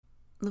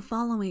The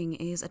following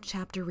is a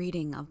chapter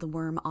reading of the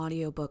Worm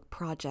audiobook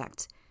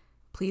project.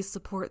 Please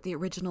support the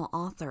original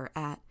author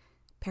at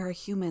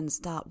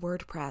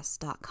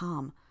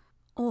parahumans.wordpress.com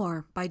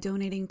or by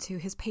donating to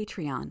his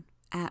Patreon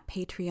at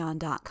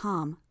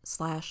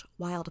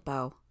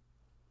patreon.com/wildbow.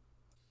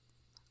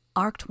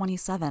 Arc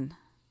 27,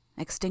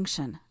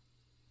 Extinction,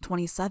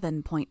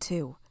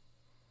 27.2.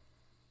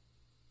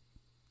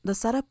 The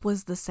setup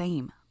was the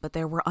same, but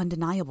there were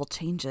undeniable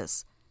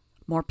changes.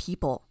 More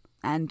people,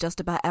 and just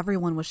about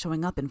everyone was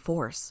showing up in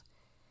force.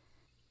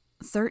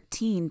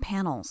 13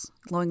 panels,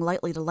 glowing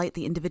lightly to light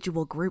the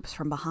individual groups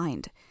from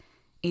behind.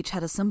 Each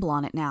had a symbol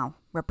on it now,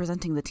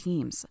 representing the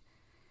teams.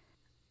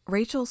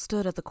 Rachel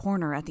stood at the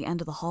corner at the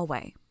end of the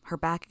hallway, her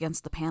back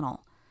against the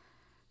panel.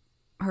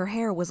 Her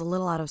hair was a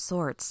little out of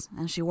sorts,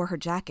 and she wore her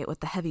jacket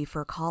with the heavy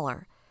fur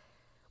collar.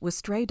 With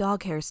stray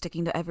dog hair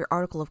sticking to every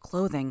article of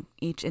clothing,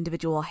 each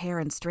individual hair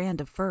and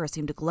strand of fur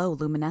seemed to glow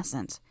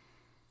luminescent.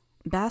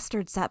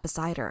 Bastard sat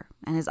beside her,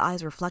 and his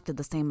eyes reflected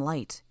the same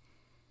light.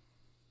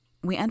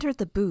 We entered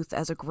the booth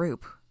as a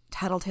group,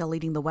 Tattletale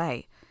leading the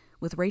way,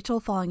 with Rachel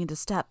falling into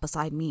step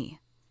beside me.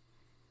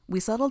 We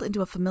settled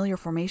into a familiar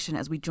formation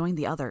as we joined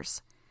the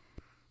others.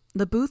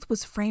 The booth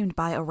was framed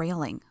by a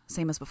railing,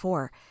 same as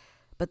before,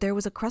 but there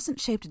was a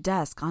crescent-shaped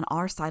desk on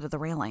our side of the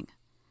railing.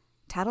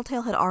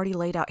 Tattletale had already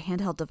laid out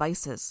handheld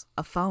devices,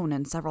 a phone,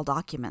 and several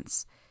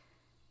documents.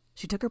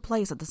 She took her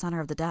place at the center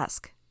of the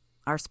desk,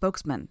 our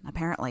spokesman,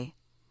 apparently.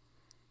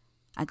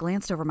 I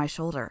glanced over my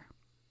shoulder.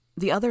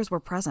 The others were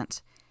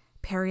present,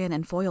 Parian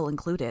and Foyle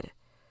included.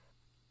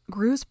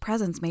 Gru's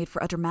presence made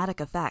for a dramatic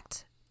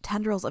effect,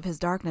 tendrils of his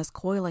darkness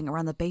coiling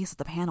around the base of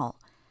the panel.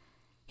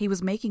 He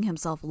was making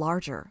himself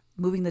larger,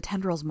 moving the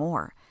tendrils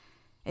more.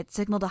 It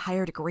signaled a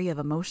higher degree of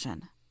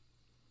emotion.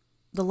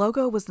 The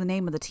logo was the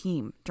name of the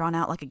team, drawn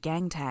out like a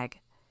gang tag.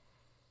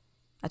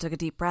 I took a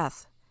deep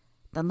breath,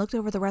 then looked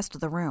over the rest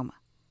of the room.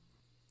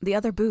 The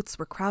other booths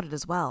were crowded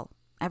as well.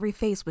 Every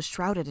face was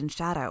shrouded in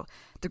shadow,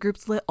 the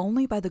groups lit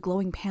only by the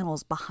glowing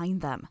panels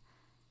behind them.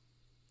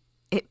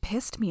 It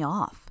pissed me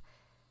off.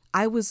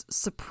 I was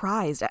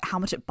surprised at how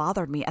much it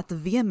bothered me, at the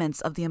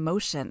vehemence of the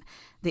emotion,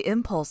 the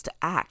impulse to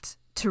act,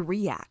 to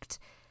react,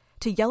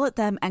 to yell at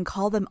them and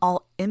call them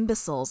all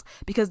imbeciles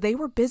because they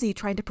were busy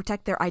trying to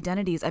protect their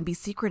identities and be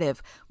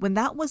secretive when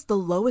that was the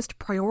lowest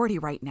priority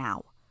right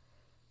now.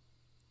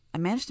 I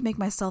managed to make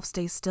myself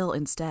stay still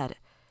instead.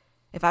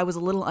 If I was a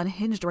little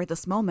unhinged right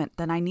this moment,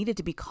 then I needed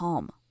to be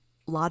calm,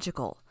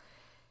 logical.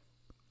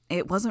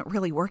 It wasn't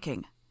really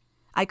working.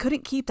 I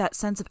couldn't keep that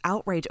sense of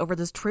outrage over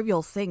this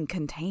trivial thing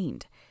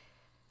contained.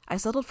 I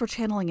settled for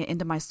channeling it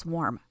into my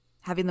swarm,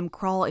 having them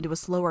crawl into a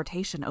slow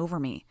rotation over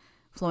me,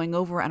 flowing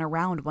over and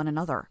around one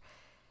another.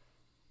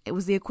 It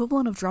was the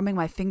equivalent of drumming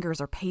my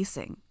fingers or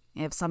pacing,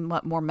 if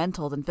somewhat more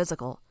mental than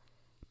physical.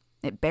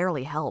 It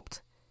barely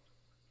helped.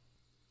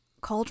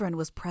 Cauldron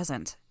was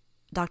present.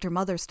 Dr.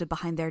 Mother stood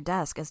behind their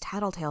desk as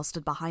Tattletale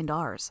stood behind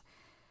ours.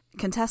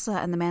 Contessa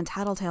and the man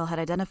Tattletale had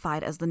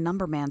identified as the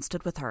number man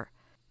stood with her.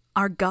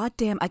 Our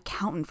goddamn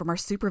accountant from our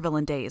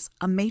supervillain days,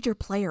 a major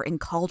player in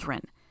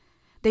Cauldron.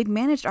 They'd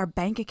managed our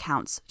bank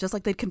accounts, just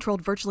like they'd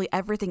controlled virtually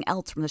everything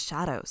else from the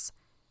shadows.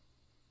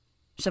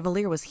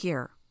 Chevalier was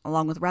here,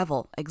 along with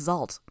Revel,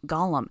 Exalt,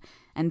 Gollum,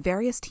 and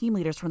various team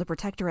leaders from the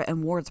Protectorate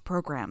and Ward's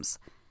programs.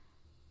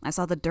 I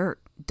saw the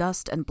dirt,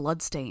 dust, and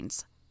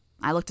bloodstains.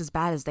 I looked as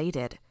bad as they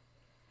did.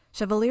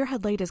 Chevalier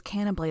had laid his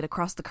cannon blade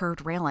across the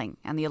curved railing,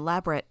 and the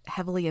elaborate,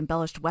 heavily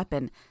embellished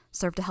weapon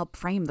served to help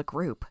frame the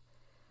group.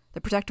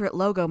 The Protectorate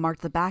logo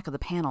marked the back of the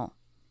panel.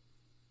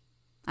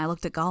 I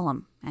looked at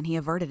Gollum, and he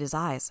averted his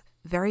eyes,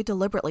 very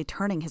deliberately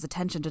turning his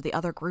attention to the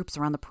other groups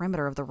around the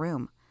perimeter of the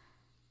room.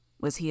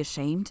 Was he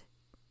ashamed?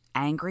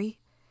 Angry?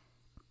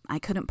 I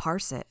couldn't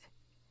parse it.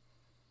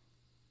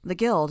 The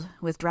guild,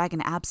 with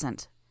Dragon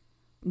absent.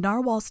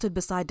 Narwhal stood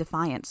beside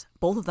Defiant,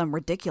 both of them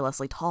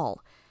ridiculously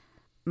tall.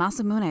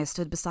 Masamune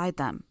stood beside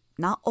them,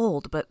 not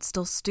old, but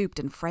still stooped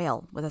and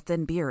frail, with a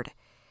thin beard.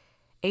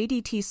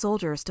 ADT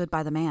Soldier stood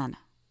by the man.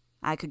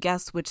 I could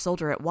guess which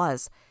soldier it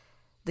was.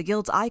 The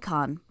guild's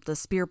icon, the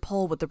spear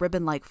pole with the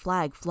ribbon-like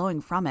flag flowing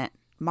from it,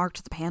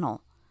 marked the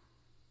panel.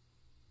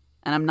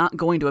 "And I'm not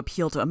going to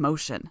appeal to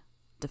emotion,"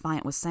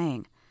 Defiant was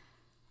saying.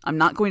 "I'm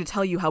not going to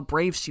tell you how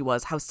brave she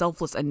was, how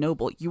selfless and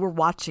noble. You were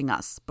watching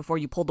us before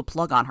you pulled the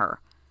plug on her.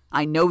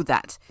 I know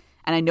that,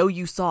 and I know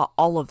you saw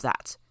all of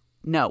that.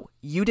 No,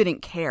 you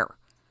didn't care.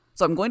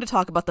 So I'm going to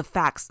talk about the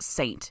facts,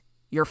 Saint.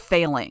 You're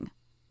failing."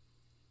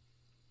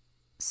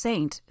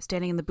 Saint,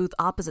 standing in the booth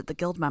opposite the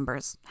guild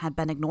members, had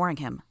been ignoring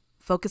him,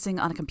 focusing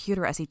on a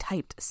computer as he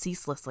typed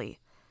ceaselessly.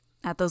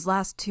 At those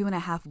last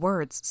 2.5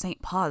 words,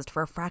 Saint paused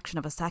for a fraction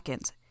of a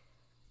second.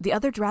 The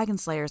other Dragon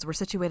Slayers were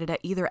situated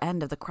at either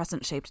end of the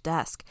crescent-shaped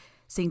desk,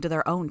 seeing to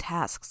their own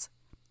tasks.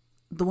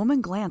 The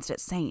woman glanced at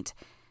Saint,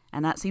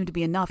 and that seemed to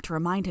be enough to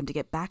remind him to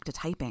get back to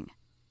typing.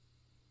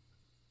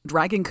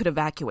 "Dragon could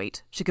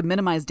evacuate. She could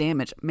minimize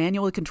damage,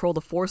 manually control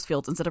the force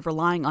fields instead of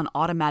relying on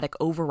automatic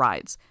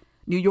overrides.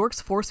 New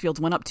York's force fields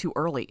went up too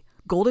early.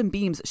 Golden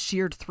beams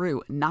sheared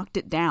through, knocked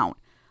it down.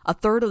 A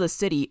third of the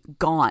city,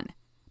 gone.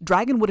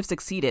 Dragon would have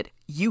succeeded.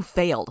 You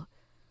failed.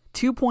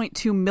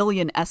 2.2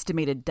 million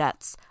estimated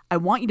deaths. I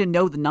want you to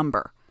know the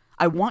number.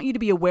 I want you to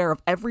be aware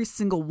of every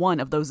single one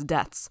of those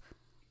deaths.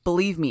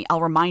 Believe me,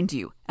 I'll remind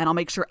you, and I'll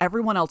make sure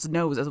everyone else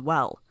knows as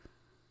well.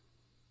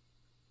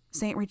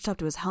 Saint reached up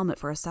to his helmet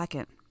for a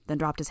second, then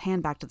dropped his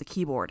hand back to the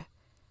keyboard.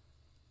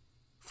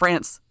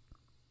 France.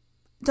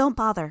 Don't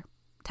bother,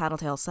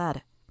 Tattletale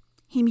said.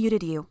 He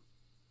muted you.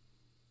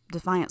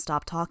 Defiant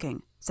stopped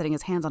talking, setting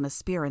his hands on his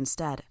spear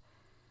instead.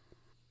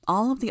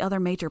 All of the other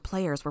major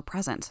players were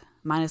present,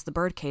 minus the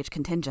birdcage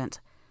contingent.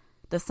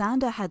 The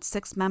Thanda had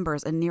 6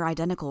 members in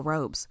near-identical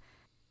robes.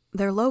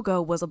 Their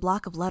logo was a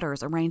block of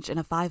letters arranged in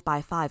a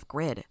 5x5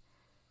 grid.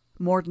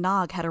 Mord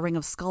Nog had a ring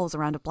of skulls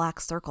around a black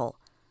circle.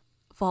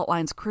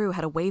 Faultline's crew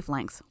had a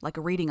wavelength, like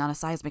a reading on a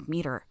seismic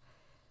meter.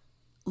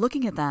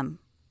 Looking at them,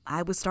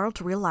 I was startled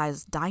to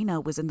realize Dinah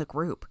was in the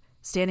group,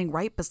 standing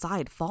right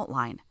beside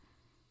Faultline,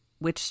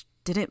 which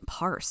didn't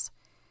parse.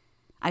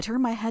 I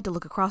turned my head to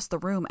look across the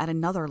room at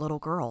another little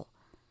girl.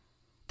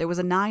 There was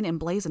a 9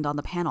 emblazoned on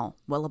the panel,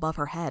 well above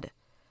her head.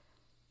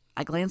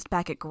 I glanced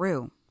back at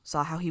Gru,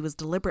 saw how he was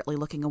deliberately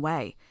looking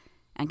away,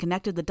 and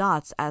connected the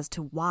dots as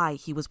to why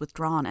he was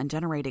withdrawn and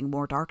generating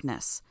more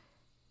darkness.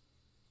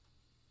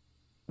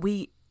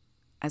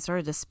 I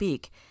started to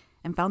speak,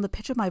 and found the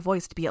pitch of my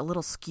voice to be a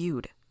little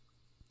skewed.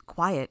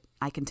 Quiet,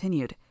 I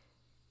continued.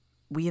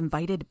 We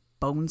invited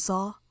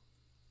Bonesaw?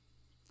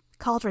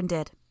 Cauldron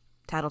did,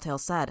 Tattletale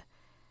said.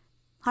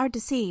 Hard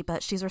to see,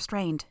 but she's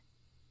restrained.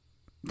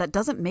 That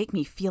doesn't make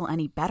me feel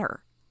any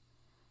better.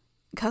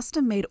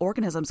 Custom-made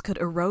organisms could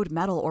erode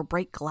metal or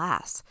break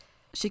glass.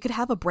 She could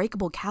have a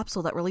breakable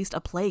capsule that released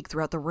a plague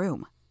throughout the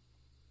room.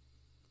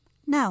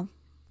 No,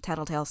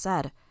 Tattletale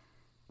said,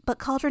 but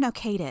Cauldron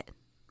okayed it.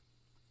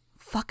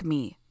 Fuck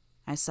me,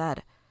 I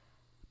said.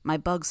 My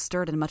bugs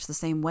stirred in much the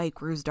same way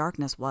Gru's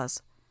darkness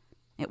was.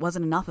 It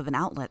wasn't enough of an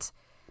outlet.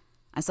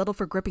 I settled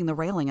for gripping the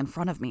railing in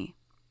front of me.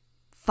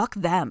 Fuck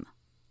them.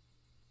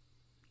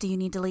 Do you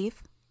need to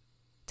leave?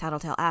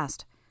 Tattletale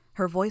asked,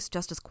 her voice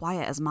just as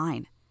quiet as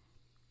mine.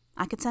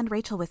 I could send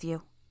Rachel with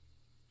you.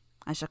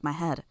 I shook my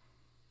head.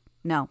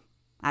 No,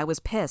 I was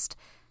pissed,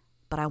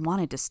 but I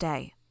wanted to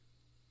stay.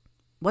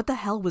 What the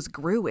hell was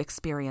Gru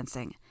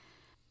experiencing?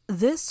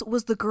 This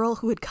was the girl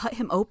who had cut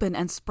him open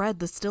and spread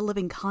the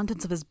still-living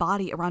contents of his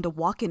body around a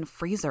walk-in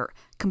freezer,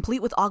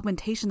 complete with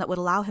augmentation that would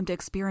allow him to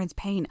experience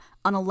pain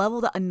on a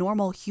level that a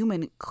normal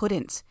human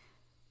couldn't.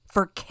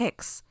 For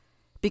kicks.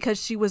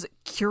 Because she was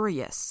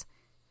curious.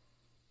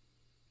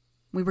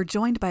 We were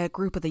joined by a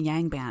group of the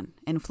Yangban,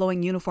 in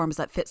flowing uniforms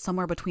that fit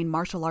somewhere between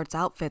martial arts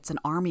outfits and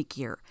army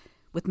gear,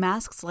 with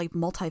masks like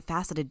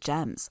multifaceted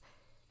gems,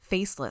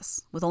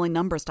 faceless, with only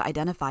numbers to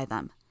identify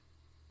them.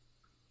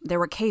 There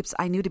were capes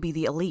I knew to be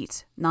the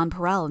elite,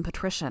 Nonpareil and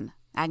Patrician,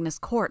 Agnes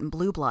Court and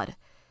Blue Blood.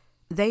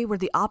 They were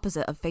the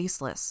opposite of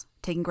faceless,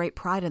 taking great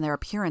pride in their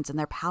appearance and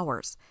their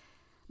powers.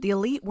 The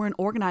elite were an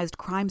organized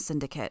crime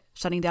syndicate,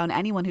 shutting down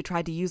anyone who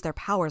tried to use their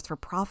powers for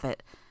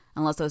profit,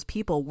 unless those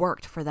people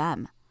worked for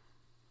them.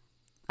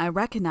 I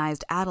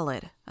recognized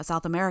Adelaide, a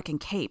South American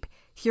cape,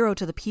 hero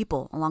to the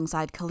people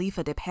alongside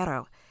Khalifa de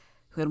Pero,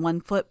 who had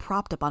one foot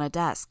propped up on a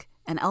desk,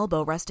 an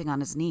elbow resting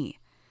on his knee.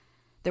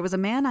 There was a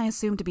man I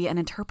assumed to be an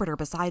interpreter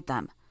beside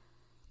them.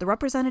 The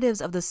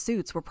representatives of the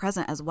suits were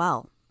present as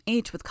well,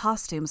 each with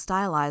costumes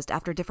stylized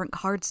after different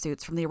card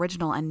suits from the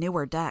original and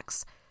newer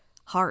decks.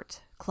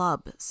 Heart,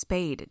 club,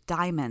 spade,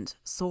 diamond,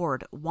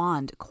 sword,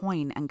 wand,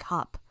 coin, and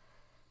cup.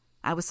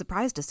 I was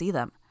surprised to see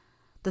them.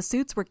 The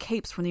suits were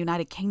capes from the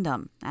United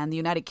Kingdom, and the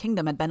United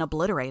Kingdom had been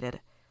obliterated.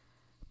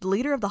 The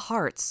leader of the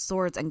hearts,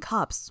 swords, and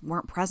cups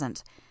weren't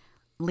present,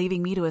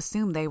 leaving me to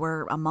assume they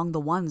were among the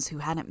ones who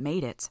hadn't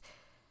made it.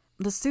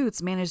 The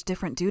suits managed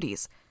different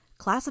duties,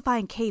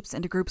 classifying capes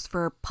into groups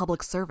for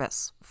public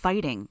service,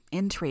 fighting,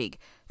 intrigue,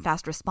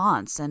 fast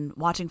response, and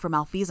watching for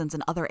malfeasance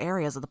in other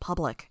areas of the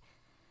public.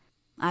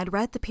 I'd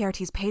read the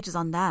PRT's pages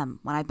on them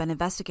when I'd been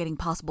investigating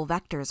possible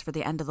vectors for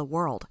the end of the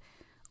world,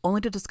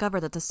 only to discover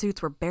that the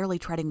suits were barely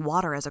treading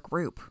water as a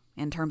group,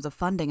 in terms of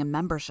funding and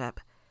membership.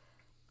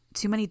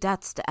 Too many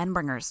deaths to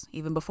Endbringers,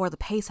 even before the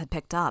pace had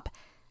picked up,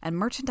 and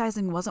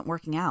merchandising wasn't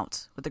working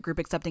out, with the group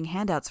accepting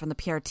handouts from the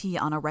PRT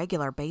on a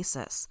regular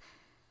basis.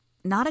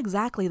 Not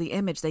exactly the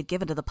image they'd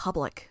given to the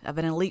public of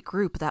an elite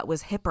group that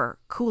was hipper,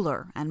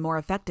 cooler, and more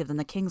effective than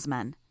the King's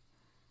Men.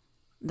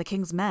 The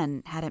King's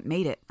Men hadn't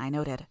made it, I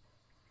noted.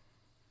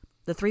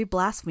 The 3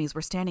 blasphemies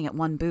were standing at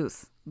one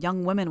booth,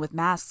 young women with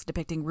masks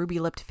depicting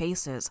ruby-lipped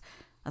faces,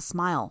 a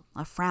smile,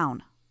 a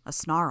frown, a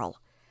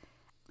snarl.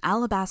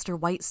 Alabaster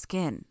white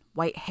skin,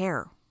 white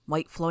hair,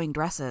 white flowing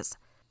dresses.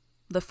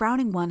 The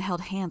frowning one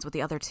held hands with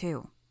the other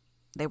 2.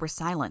 They were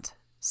silent,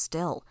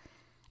 still,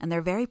 and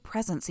their very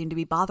presence seemed to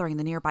be bothering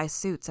the nearby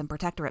suits and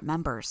Protectorate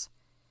members.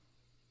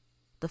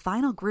 The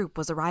final group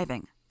was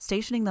arriving,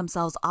 stationing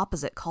themselves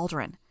opposite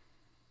Cauldron.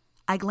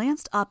 I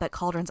glanced up at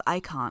Cauldron's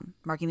icon,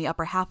 marking the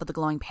upper half of the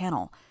glowing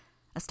panel,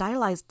 a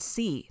stylized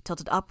C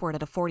tilted upward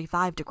at a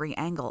 45-degree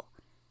angle.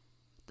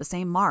 The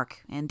same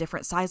mark, in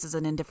different sizes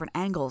and in different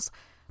angles,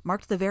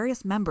 marked the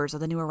various members of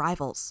the new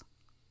arrivals.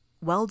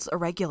 Weld's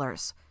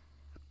irregulars.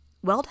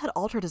 Weld had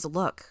altered his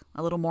look,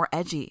 a little more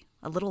edgy,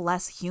 a little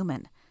less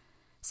human.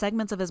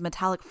 Segments of his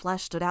metallic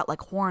flesh stood out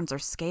like horns or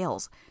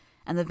scales,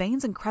 and the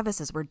veins and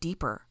crevices were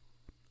deeper.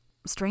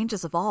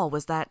 Strangest of all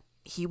was that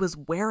he was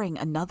wearing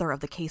another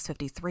of the Case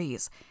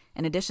 53s,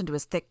 in addition to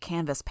his thick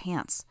canvas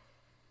pants.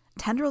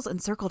 Tendrils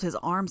encircled his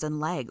arms and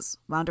legs,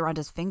 wound around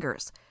his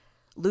fingers.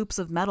 Loops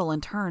of metal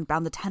in turn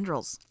bound the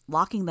tendrils,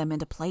 locking them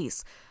into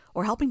place,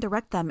 or helping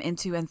direct them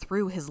into and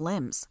through his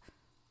limbs.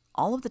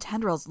 All of the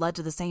tendrils led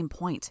to the same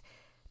point,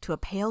 to a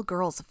pale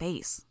girl's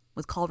face,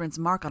 with Cauldron's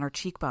mark on her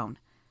cheekbone.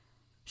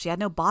 She had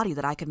no body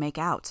that I could make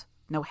out,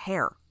 no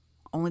hair,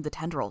 only the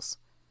tendrils.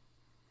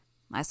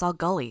 I saw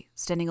Gully,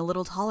 standing a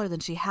little taller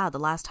than she had the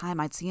last time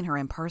I'd seen her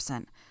in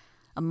person,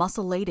 a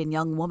muscle-laden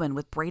young woman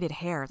with braided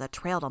hair that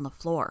trailed on the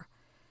floor.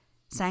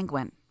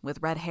 Sanguine,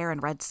 with red hair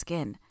and red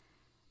skin.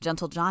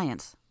 Gentle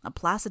Giant, a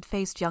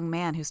placid-faced young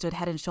man who stood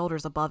head and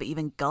shoulders above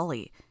even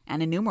Gully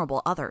and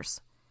innumerable others.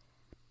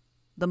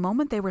 The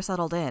moment they were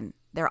settled in,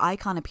 their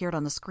icon appeared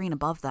on the screen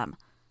above them,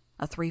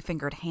 a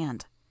 3-fingered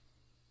hand.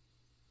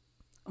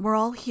 "We're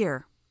all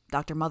here,"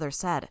 Dr. Mother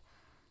said.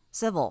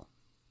 Civil,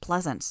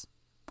 pleasant,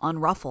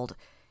 unruffled,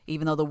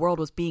 even though the world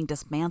was being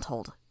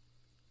dismantled.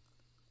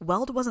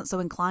 Weld wasn't so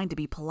inclined to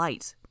be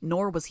polite,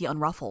 nor was he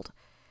unruffled.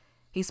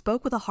 He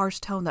spoke with a harsh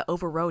tone that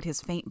overrode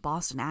his faint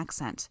Boston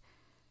accent.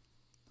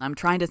 "I'm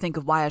trying to think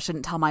of why I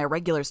shouldn't tell my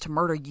irregulars to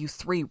murder you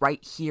 3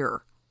 right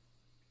here."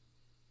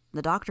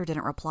 The doctor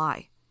didn't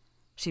reply.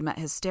 She met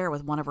his stare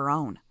with one of her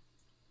own.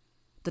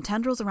 The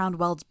tendrils around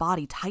Weld's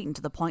body tightened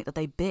to the point that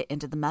they bit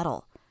into the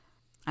metal.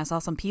 I saw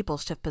some people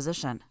shift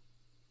position.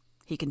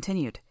 He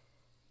continued.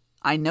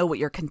 "I know what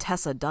your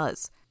Contessa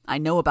does. I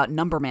know about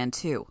Numberman,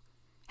 too.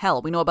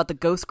 Hell, we know about the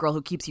ghost girl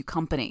who keeps you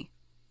company."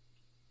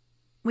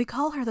 "We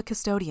call her the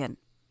custodian."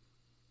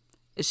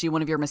 "Is she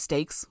one of your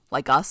mistakes,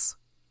 like us?"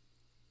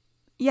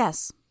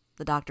 "Yes,"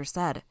 the doctor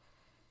said.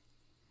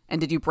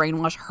 "And did you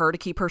brainwash her to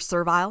keep her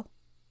servile?"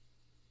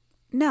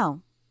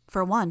 "No.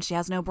 For one, she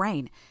has no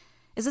brain.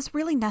 Is this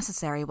really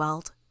necessary,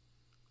 Weld?"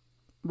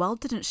 Weld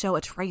didn't show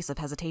a trace of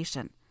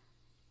hesitation.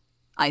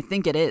 "I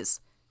think it is.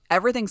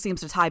 Everything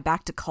seems to tie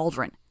back to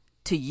Cauldron.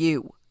 To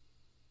you."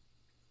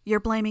 "You're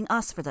blaming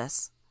us for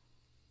this."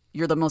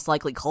 "You're the most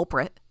likely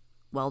culprit,"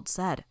 Weld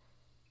said.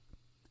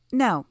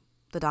 "No,"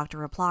 the doctor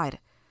replied.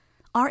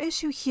 "Our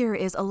issue here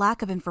is a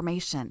lack of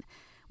information.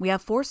 We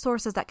have 4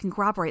 sources that can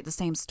corroborate the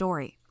same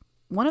story.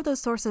 One of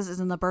those sources is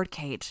in the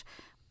birdcage,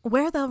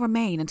 where they'll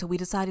remain until we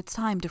decide it's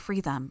time to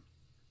free them."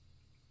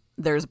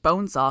 "There's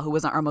Bonesaw, who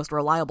isn't our most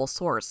reliable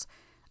source,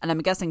 and I'm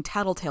guessing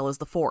Tattletale is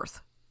the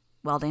 4th,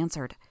 Weld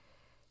answered.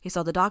 He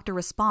saw the doctor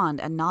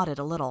respond and nodded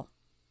a little.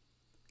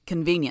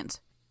 "Convenient.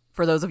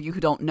 For those of you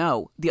who don't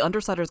know, the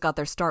Undersiders got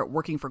their start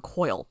working for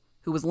Coil,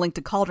 who was linked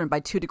to Cauldron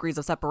by 2 degrees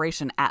of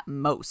separation at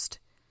most."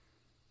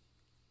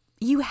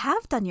 "You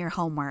have done your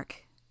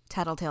homework,"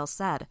 Tattletale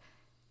said.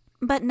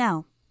 "But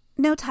no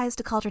ties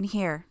to Cauldron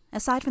here,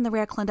 aside from the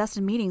rare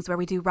clandestine meetings where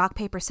we do rock,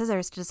 paper,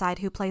 scissors to decide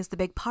who plays the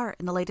big part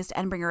in the latest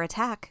Endbringer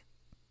attack."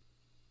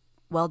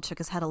 Weld shook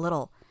his head a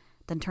little,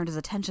 then turned his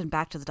attention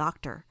back to the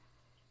doctor.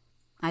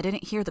 I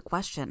didn't hear the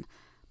question,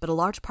 but a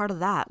large part of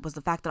that was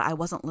the fact that I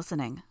wasn't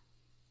listening.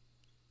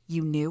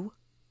 "You knew?"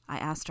 I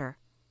asked her.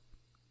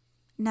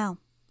 "No,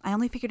 I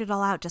only figured it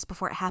all out just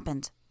before it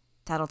happened,"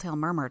 Tattletale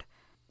murmured,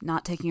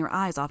 not taking her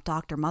eyes off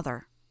Dr.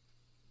 Mother.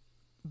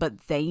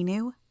 "But they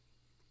knew?"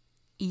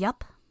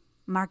 "Yup.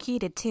 Marquis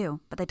did too,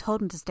 but they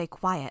told him to stay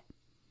quiet."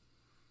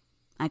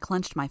 I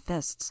clenched my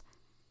fists.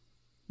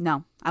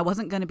 No, I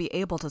wasn't going to be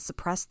able to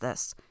suppress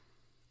this.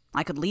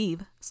 I could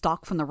leave,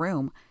 stalk from the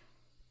room.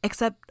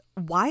 Except,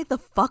 why the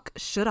fuck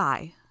should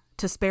I?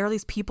 To spare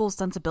these people's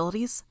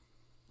sensibilities?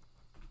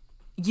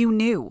 "You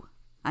knew,"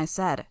 I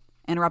said,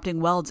 interrupting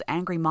Weld's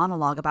angry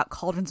monologue about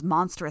Cauldron's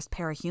monstrous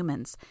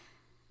parahumans.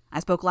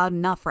 I spoke loud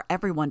enough for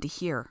everyone to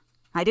hear.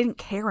 I didn't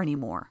care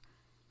anymore.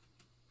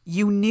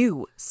 "You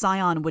knew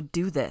Scion would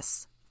do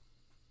this."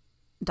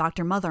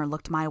 Dr. Mother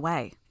looked my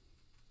way.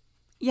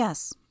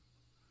 "Yes."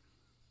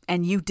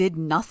 "And you did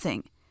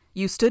nothing.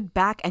 You stood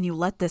back and you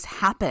let this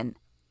happen,"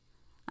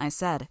 I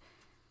said.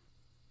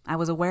 I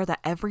was aware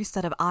that every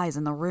set of eyes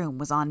in the room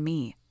was on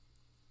me.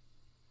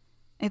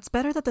 "It's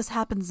better that this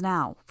happens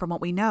now, from what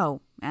we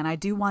know, and I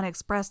do want to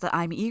express that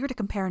I'm eager to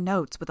compare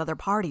notes with other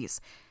parties.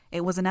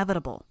 It was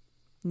inevitable.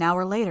 Now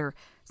or later,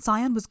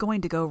 Scion was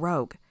going to go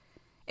rogue.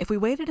 If we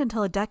waited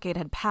until a decade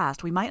had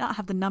passed, we might not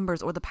have the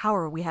numbers or the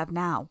power we have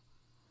now."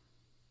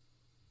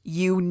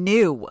 "You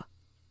knew,"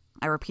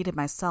 I repeated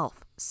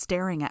myself,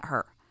 staring at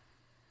her.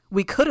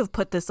 "We could have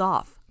put this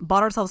off,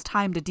 bought ourselves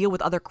time to deal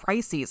with other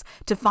crises,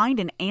 to find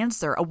an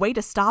answer, a way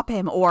to stop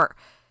him, or—"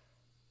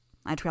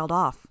 I trailed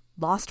off,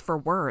 lost for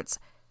words.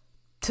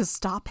 To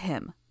stop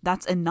him,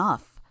 that's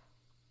enough.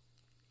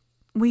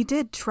 "We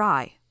did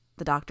try,"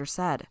 the doctor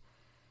said.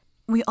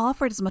 "We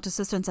offered as much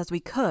assistance as we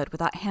could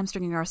without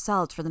hamstringing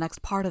ourselves for the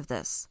next part of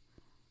this."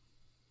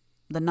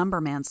 The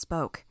number man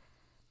spoke.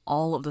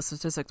 "All of the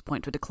statistics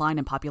point to a decline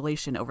in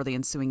population over the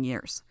ensuing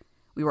years.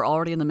 We were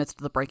already in the midst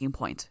of the breaking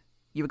point.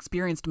 You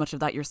experienced much of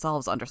that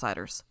yourselves,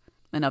 Undersiders.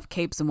 Enough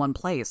capes in one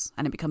place,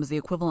 and it becomes the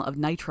equivalent of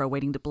nitro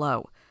waiting to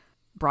blow.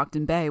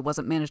 Brockton Bay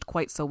wasn't managed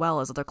quite so well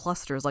as other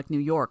clusters like New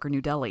York or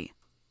New Delhi.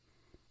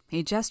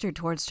 He gestured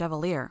towards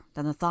Chevalier,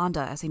 then the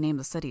Thonda as he named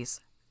the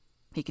cities.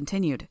 He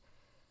continued,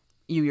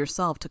 You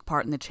yourself took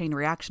part in the chain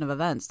reaction of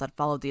events that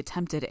followed the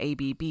attempted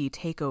ABB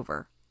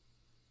takeover.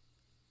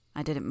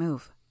 I didn't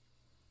move.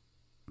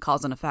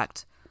 Cause and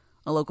effect.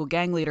 A local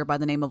gang leader by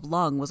the name of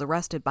Lung was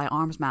arrested by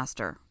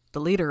Armsmaster,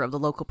 the leader of the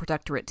local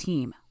protectorate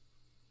team.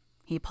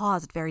 He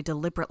paused very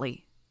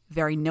deliberately,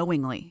 very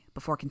knowingly,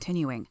 before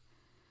continuing.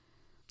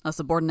 A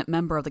subordinate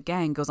member of the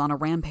gang goes on a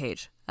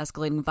rampage,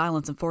 escalating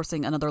violence and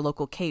forcing another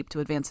local cape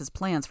to advance his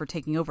plans for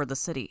taking over the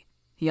city.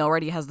 He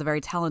already has the very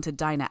talented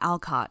Dinah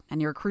Alcott,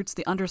 and he recruits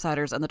the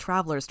Undersiders and the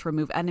Travelers to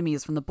remove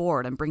enemies from the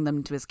board and bring them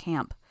into his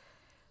camp.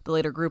 The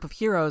later group of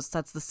heroes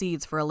sets the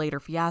seeds for a later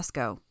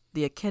fiasco,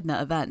 the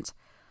Echidna event.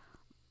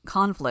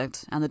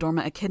 Conflict and the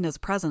dormant Echidna's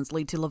presence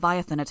lead to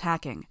Leviathan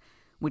attacking,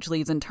 which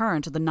leads in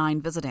turn to the Nine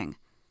visiting.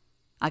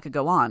 I could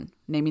go on,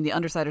 naming the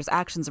Undersiders'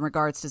 actions in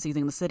regards to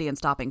seizing the city and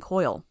stopping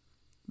Coil,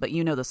 but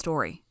you know the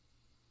story.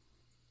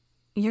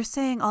 You're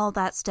saying all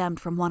that stemmed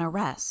from one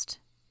arrest?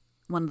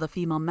 One of the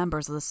female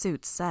members of the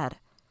suits said.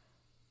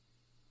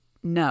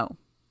 No,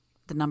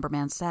 the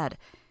numberman said,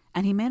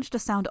 and he managed to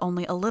sound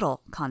only a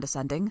little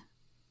condescending.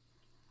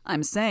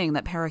 I'm saying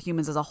that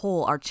parahumans as a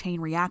whole are chain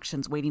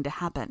reactions waiting to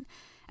happen,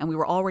 and we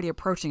were already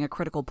approaching a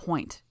critical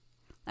point.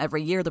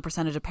 Every year, the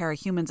percentage of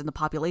parahumans in the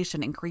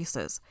population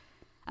increases.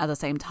 At the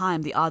same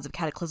time, the odds of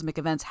cataclysmic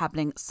events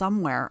happening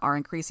somewhere are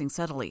increasing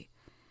steadily.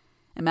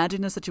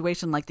 Imagine a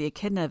situation like the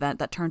Echidna event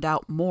that turned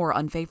out more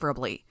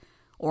unfavorably,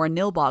 or a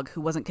Nilbog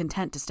who wasn't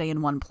content to stay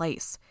in one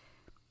place.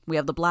 We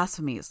have the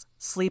Blasphemies,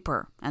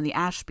 Sleeper, and the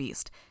Ash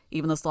Beast,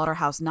 even the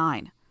Slaughterhouse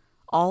 9,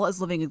 all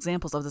as living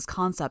examples of this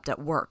concept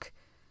at work.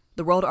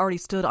 The world already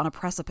stood on a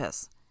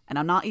precipice, and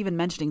I'm not even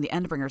mentioning the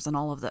Endbringers in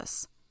all of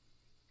this.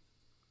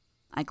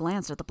 I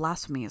glanced at the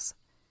Blasphemies.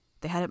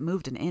 They hadn't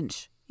moved an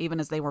inch, even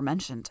as they were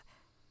mentioned.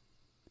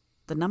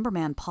 The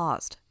numberman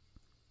paused.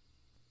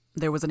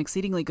 There was an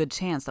exceedingly good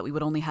chance that we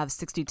would only have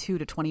 62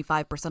 to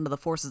 25% of the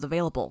forces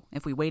available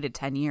if we waited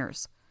 10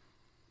 years.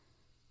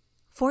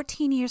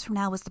 14 years from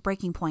now was the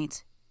breaking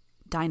point.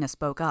 Dinah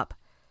spoke up.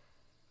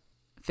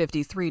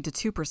 53 to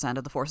 2%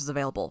 of the forces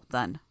available,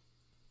 then.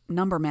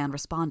 Numberman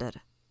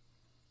responded.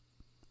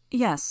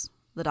 Yes,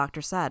 the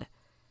doctor said.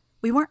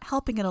 We weren't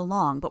helping it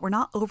along, but we're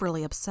not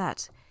overly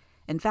upset.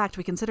 In fact,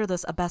 we consider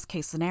this a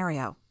best-case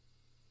scenario.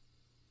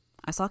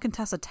 I saw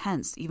Contessa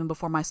tense even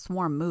before my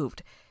swarm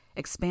moved,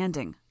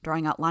 expanding,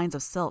 drawing out lines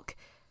of silk.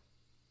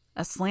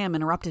 A slam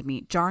interrupted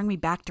me, jarring me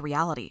back to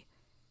reality.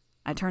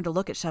 I turned to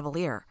look at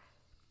Chevalier.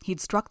 He'd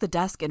struck the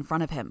desk in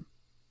front of him.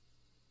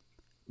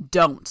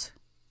 Don't,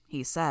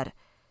 he said.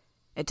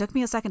 It took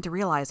me a second to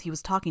realize he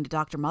was talking to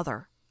Dr.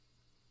 Mother.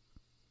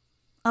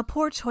 A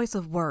poor choice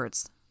of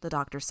words, the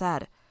doctor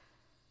said.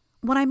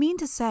 What I mean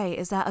to say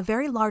is that a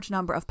very large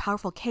number of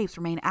powerful capes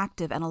remain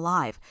active and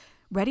alive,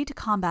 ready to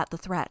combat the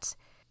threat.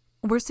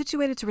 We're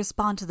situated to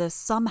respond to this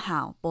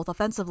somehow, both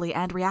offensively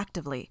and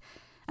reactively.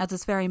 At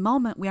this very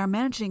moment, we are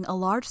managing a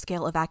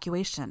large-scale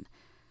evacuation.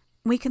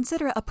 We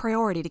consider it a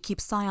priority to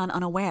keep Scion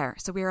unaware,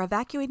 so we are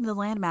evacuating the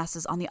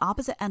landmasses on the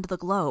opposite end of the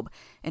globe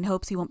in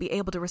hopes he won't be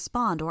able to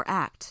respond or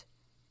act.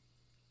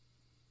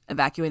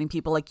 Evacuating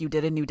people like you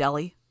did in New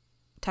Delhi?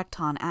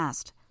 Tecton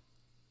asked.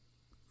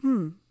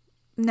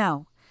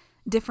 No.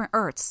 Different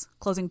Earths,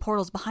 closing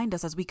portals behind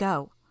us as we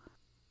go.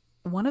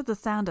 One of the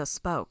Thanda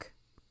spoke.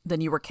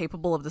 Then you were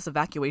capable of this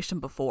evacuation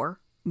before?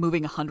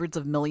 Moving hundreds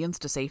of millions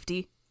to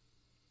safety?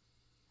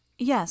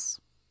 Yes,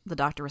 the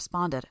doctor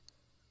responded.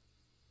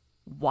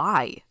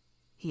 Why?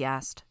 He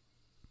asked.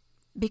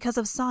 Because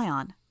of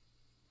Scion.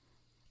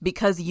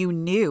 Because you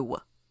knew.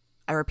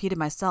 I repeated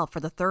myself for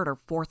the third or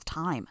fourth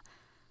time.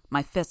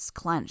 My fists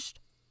clenched.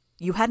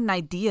 You had an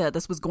idea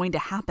this was going to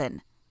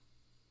happen.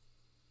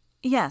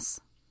 Yes,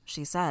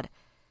 she said.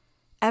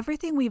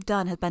 Everything we've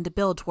done has been to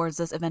build towards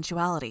this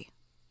eventuality.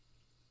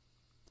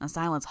 A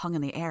silence hung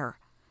in the air.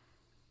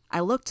 I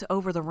looked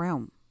over the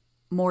room.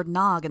 Mord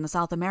Nog and the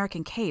South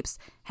American capes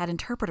had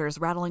interpreters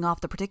rattling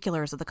off the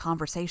particulars of the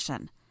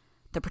conversation.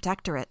 The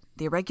Protectorate,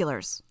 the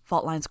Irregulars,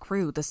 Faultline's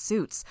crew, the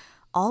suits,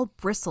 all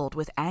bristled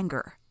with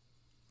anger.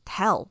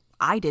 Hell,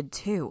 I did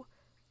too.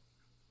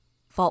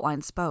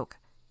 Faultline spoke.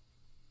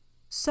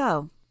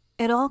 So,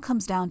 it all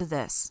comes down to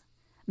this.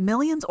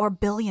 Millions or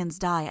billions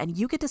die, and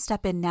you get to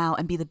step in now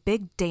and be the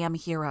big damn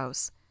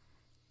heroes.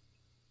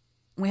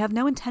 We have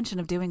no intention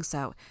of doing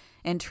so.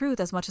 In truth,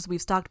 as much as we've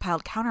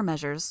stockpiled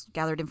countermeasures,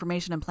 gathered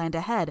information, and planned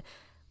ahead,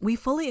 we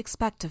fully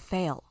expect to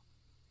fail.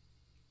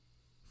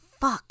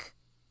 Fuck,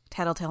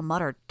 Tattletale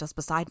muttered just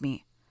beside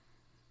me.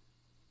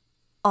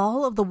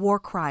 All of the war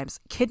crimes,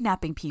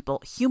 kidnapping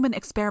people, human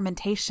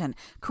experimentation,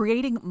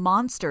 creating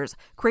monsters,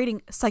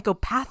 creating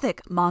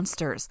psychopathic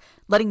monsters,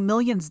 letting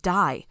millions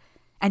die.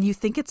 And you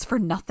think it's for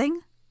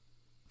nothing?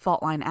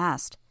 Faultline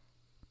asked.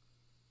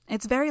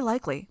 It's very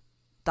likely,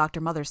 Dr.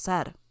 Mother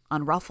said,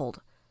 unruffled.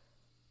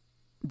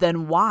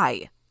 Then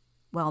why?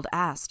 Weld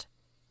asked.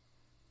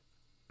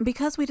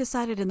 Because we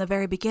decided in the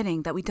very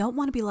beginning that we don't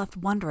want to be left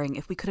wondering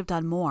if we could have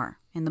done more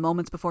in the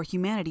moments before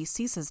humanity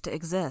ceases to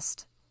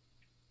exist,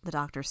 the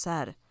doctor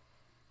said.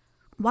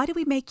 Why did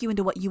we make you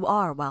into what you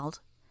are, Weld?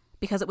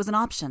 Because it was an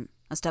option,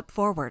 a step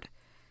forward.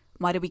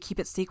 Why did we keep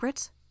it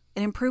secret?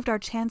 It improved our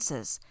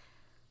chances.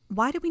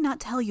 Why did we not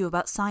tell you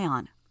about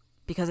Scion?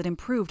 Because it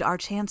improved our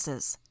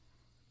chances.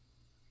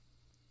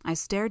 I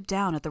stared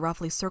down at the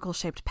roughly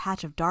circle-shaped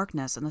patch of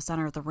darkness in the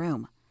center of the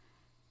room.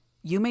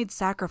 You made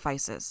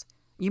sacrifices.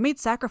 You made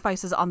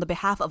sacrifices on the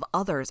behalf of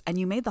others, and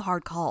you made the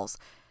hard calls,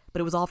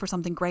 but it was all for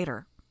something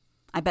greater.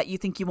 I bet you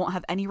think you won't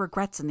have any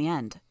regrets in the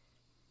end.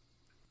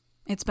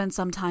 It's been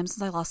some time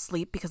since I lost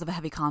sleep because of a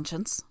heavy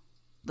conscience,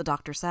 the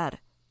doctor said.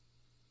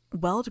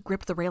 Weld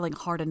gripped the railing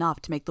hard enough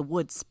to make the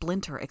wood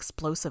splinter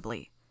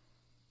explosively.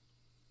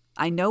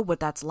 I know what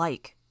that's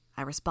like,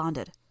 I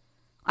responded.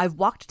 I've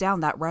walked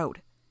down that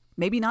road.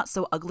 Maybe not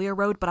so ugly a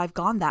road, but I've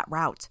gone that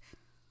route.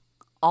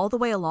 All the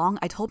way along,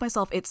 I told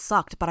myself it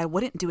sucked, but I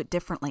wouldn't do it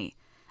differently.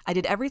 I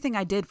did everything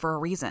I did for a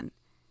reason.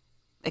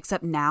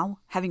 Except now,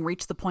 having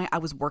reached the point I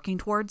was working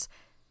towards,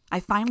 I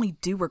finally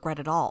do regret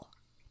it all.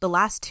 The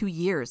last 2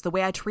 years, the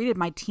way I treated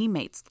my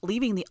teammates,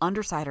 leaving the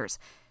Undersiders,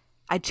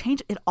 I'd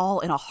change it all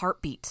in a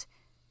heartbeat.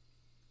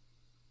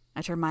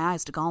 I turned my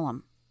eyes to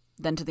Gollum,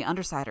 then to the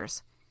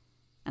Undersiders,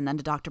 and then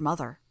to Dr.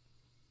 Mother.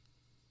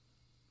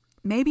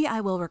 Maybe I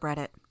will regret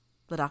it,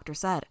 the doctor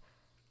said,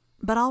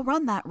 but I'll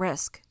run that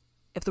risk.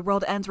 If the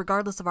world ends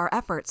regardless of our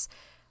efforts,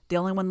 the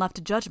only one left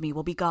to judge me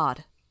will be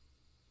God.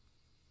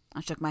 I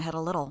shook my head a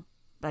little,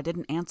 but I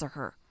didn't answer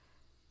her.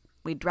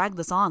 We'd dragged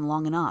this on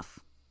long enough.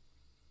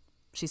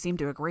 She seemed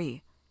to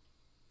agree.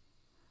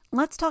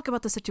 Let's talk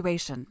about the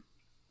situation.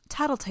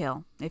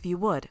 Tattletale, if you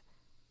would.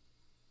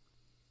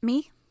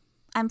 Me?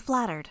 I'm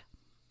flattered.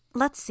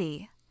 Let's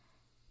see.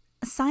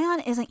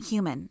 Scion isn't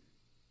human.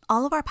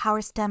 All of our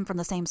powers stem from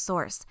the same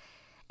source.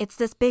 It's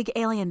this big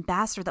alien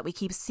bastard that we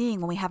keep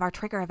seeing when we have our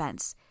trigger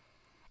events.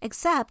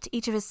 Except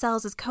each of his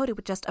cells is coated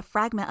with just a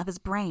fragment of his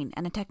brain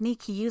and a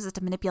technique he uses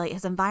to manipulate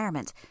his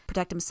environment,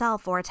 protect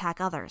himself, or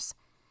attack others.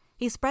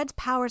 He spreads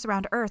powers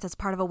around Earth as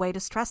part of a way to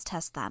stress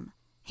test them.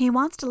 He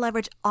wants to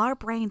leverage our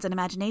brains and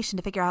imagination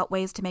to figure out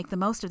ways to make the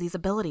most of these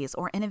abilities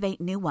or innovate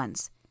new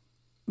ones.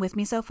 With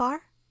me so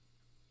far?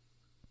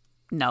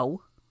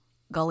 No,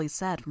 Gully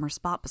said from her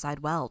spot beside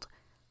Weld.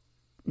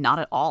 Not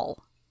at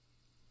all.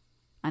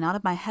 I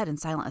nodded my head in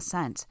silent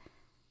assent.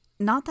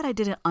 Not that I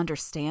didn't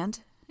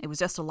understand. It was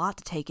just a lot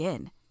to take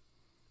in.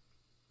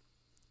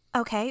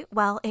 Okay,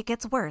 well, it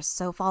gets worse,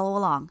 so follow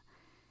along.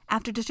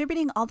 After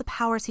distributing all the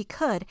powers he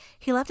could,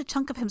 he left a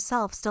chunk of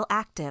himself still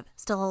active,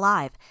 still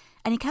alive,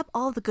 and he kept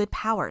all the good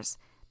powers,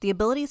 the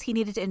abilities he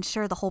needed to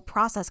ensure the whole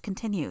process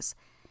continues.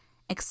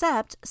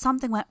 Except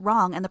something went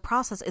wrong and the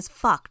process is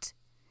fucked.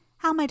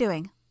 How am I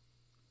doing?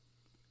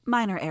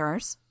 Minor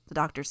errors, the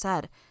doctor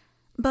said,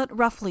 but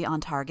roughly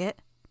on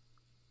target.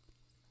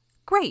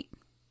 Great!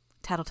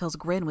 Tattletale's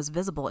grin was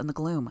visible in the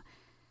gloom.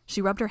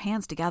 She rubbed her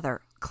hands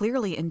together,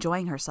 clearly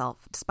enjoying herself,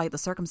 despite the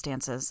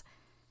circumstances.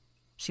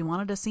 She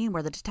wanted a scene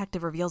where the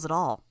detective reveals it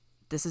all.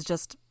 This is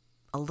just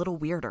a little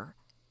weirder.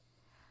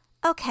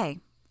 Okay,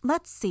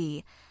 let's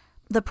see.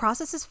 The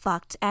process is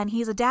fucked, and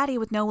he's a daddy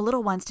with no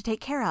little ones to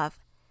take care of.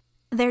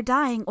 They're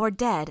dying or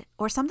dead,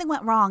 or something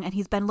went wrong and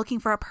he's been looking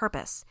for a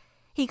purpose.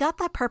 He got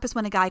that purpose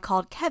when a guy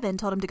called Kevin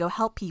told him to go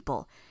help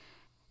people.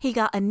 He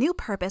got a new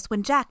purpose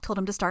when Jack told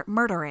him to start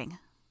murdering.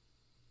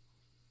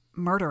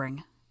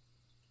 Murdering?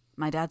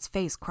 My dad's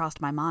face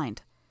crossed my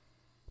mind.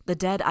 The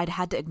dead I'd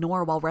had to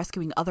ignore while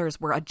rescuing others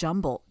were a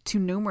jumble, too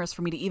numerous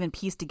for me to even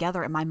piece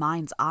together in my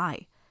mind's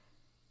eye.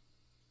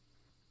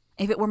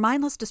 If it were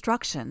mindless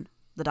destruction,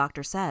 the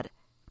doctor said,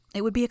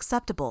 it would be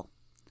acceptable.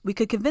 We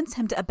could convince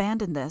him to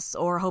abandon this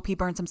or hope he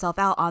burns himself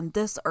out on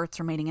this Earth's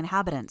remaining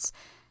inhabitants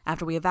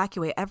after we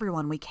evacuate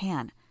everyone we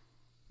can.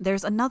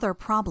 There's another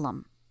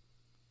problem.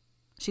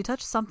 She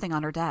touched something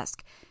on her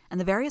desk, and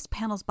the various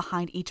panels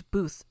behind each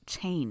booth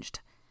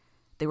changed.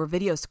 They were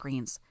video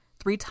screens,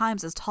 3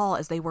 times as tall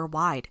as they were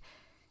wide,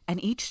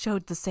 and each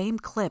showed the same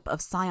clip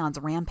of Scion's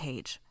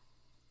rampage.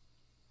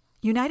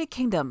 United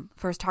Kingdom,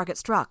 first target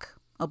struck.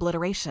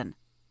 Obliteration,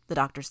 the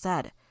doctor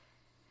said.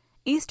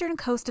 Eastern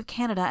coast of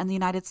Canada and the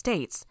United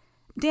States.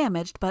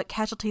 Damaged, but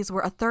casualties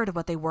were 1/3 of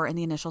what they were in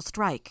the initial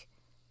strike.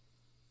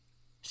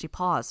 She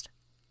paused.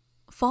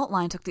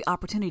 Faultline took the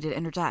opportunity to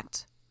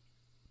interject.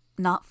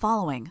 Not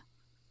following.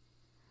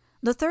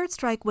 The 3rd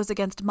strike was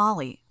against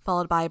Mali,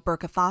 followed by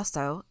Burkina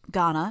Faso,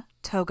 Ghana,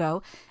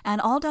 Togo, and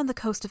all down the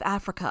coast of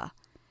Africa.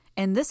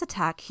 In this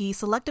attack, he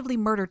selectively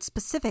murdered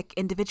specific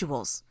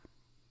individuals.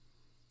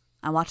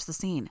 I watched the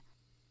scene.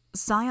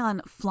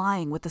 Scion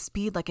flying with the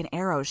speed like an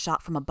arrow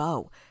shot from a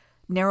bow,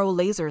 narrow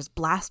lasers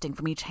blasting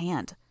from each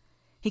hand.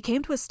 He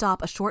came to a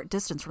stop a short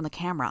distance from the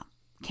camera,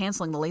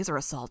 canceling the laser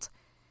assault.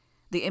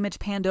 The image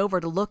panned over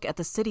to look at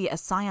the city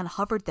as Scion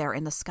hovered there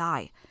in the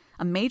sky,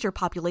 a major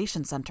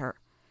population center.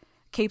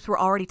 Capes were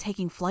already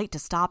taking flight to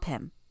stop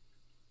him.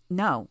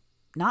 No,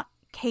 not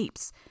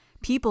capes.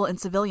 People in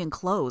civilian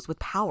clothes with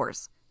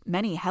powers.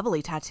 many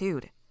heavily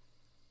tattooed.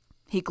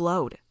 He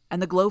glowed,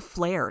 and the glow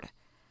flared.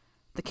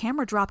 The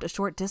camera dropped a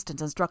short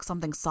distance and struck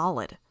something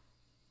solid.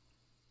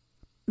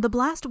 The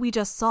blast we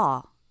just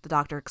saw, the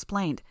doctor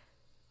explained,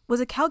 was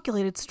a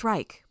calculated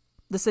strike.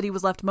 The city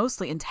was left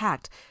mostly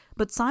intact,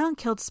 but Scion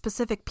killed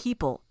specific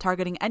people,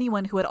 targeting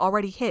anyone who had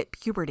already hit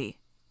puberty.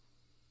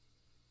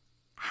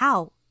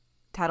 How?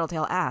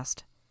 Tattletale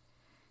asked.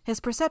 His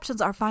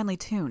perceptions are finely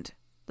tuned,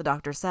 the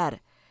doctor said.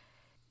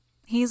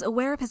 He's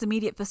aware of his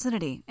immediate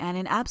vicinity and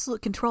in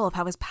absolute control of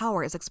how his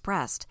power is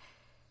expressed.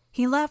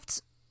 He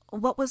left...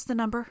 what was the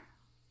number?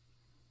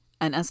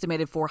 An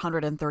estimated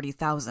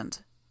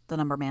 430,000, the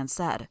number man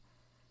said.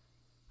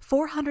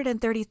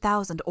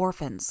 430,000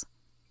 orphans.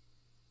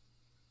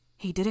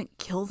 He didn't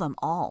kill them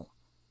all.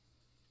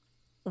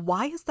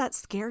 Why is that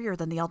scarier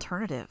than the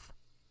alternative?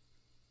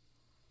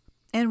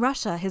 In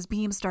Russia, his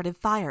beam started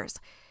fires.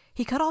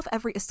 He cut off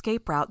every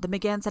escape route, then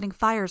began setting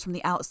fires from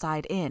the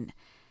outside in.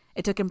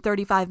 It took him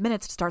 35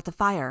 minutes to start the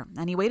fire,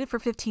 and he waited for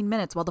 15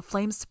 minutes while the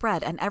flames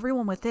spread and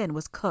everyone within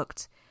was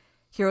cooked.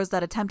 Heroes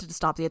that attempted to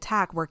stop the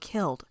attack were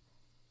killed.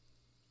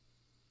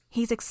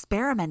 He's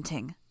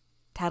experimenting,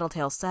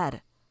 Tattletale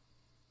said.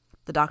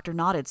 The doctor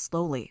nodded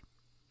slowly.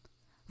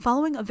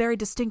 Following a very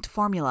distinct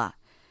formula,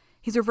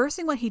 he's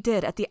reversing what he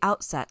did at the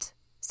outset,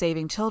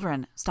 saving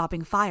children,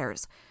 stopping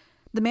fires.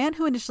 The man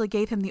who initially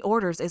gave him the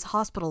orders is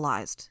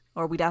hospitalized,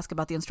 or we'd ask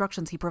about the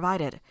instructions he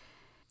provided.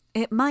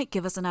 It might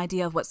give us an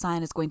idea of what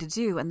Scion is going to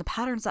do and the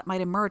patterns that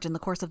might emerge in the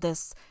course of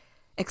this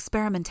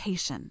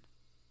experimentation.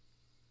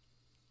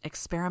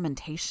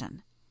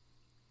 Experimentation.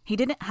 He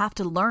didn't have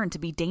to learn to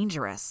be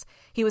dangerous.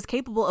 He was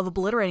capable of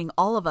obliterating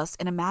all of us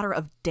in a matter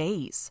of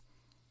days.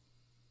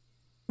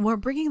 We're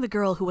bringing the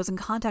girl who was in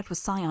contact with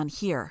Scion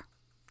here,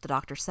 the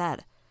doctor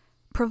said.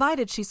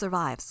 Provided she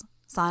survives.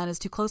 Scion is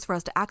too close for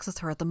us to access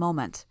her at the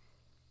moment.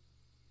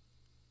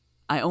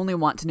 I only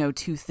want to know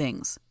 2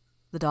 things,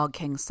 the Dog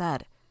King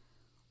said.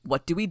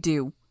 What do we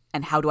do,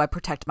 and how do I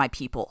protect my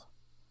people?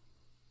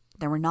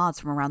 There were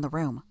nods from around the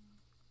room.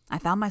 I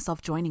found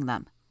myself joining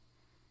them.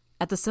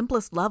 At the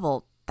simplest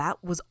level,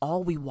 that was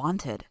all we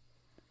wanted.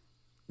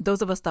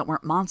 Those of us that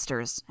weren't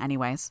monsters,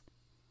 anyways.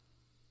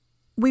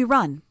 We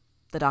run,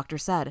 the doctor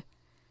said.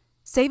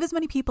 Save as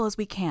many people as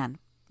we can.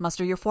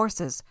 Muster your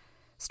forces.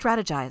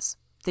 Strategize.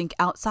 Think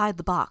outside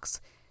the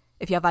box.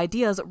 If you have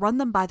ideas, run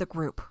them by the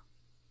group.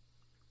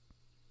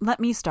 Let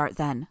me start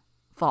then,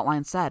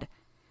 Faultline said.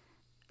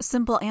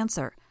 Simple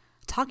answer.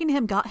 Talking to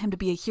him got him to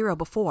be a hero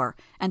before,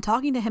 and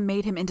talking to him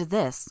made him into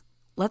this.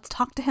 Let's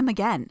talk to him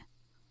again.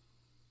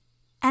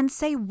 And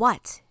say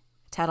what?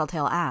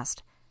 Tattletale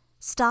asked.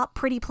 Stop,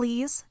 pretty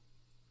please?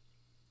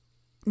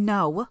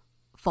 No,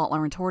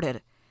 Faultline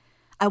retorted.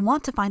 I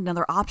want to find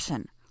another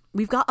option.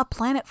 We've got a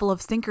planet full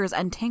of thinkers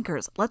and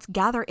tinkers. Let's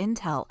gather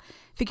intel,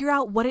 figure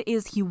out what it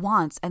is he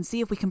wants, and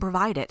see if we can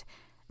provide it.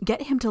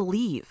 Get him to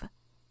leave.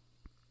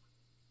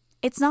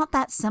 It's not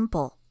that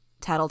simple,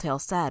 Tattletale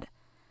said.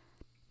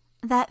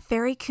 That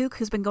fairy kook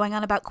who's been going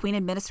on about queen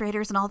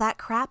administrators and all that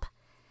crap?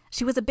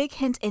 She was a big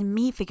hint in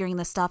me figuring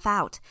this stuff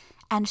out,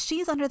 and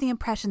she's under the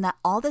impression that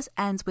all this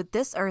ends with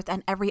this Earth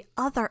and every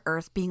other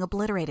Earth being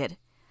obliterated.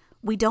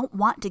 We don't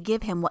want to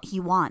give him what he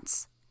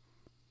wants.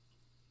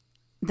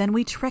 Then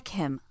we trick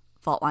him,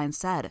 Faultline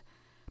said,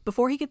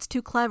 before he gets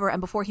too clever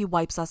and before he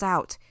wipes us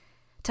out.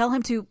 Tell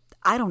him to,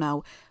 I don't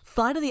know,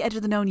 fly to the edge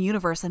of the known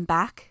universe and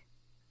back.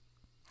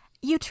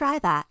 You try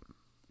that,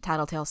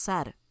 Tattletale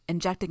said,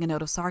 injecting a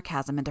note of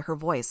sarcasm into her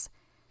voice.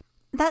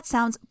 That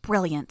sounds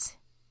brilliant.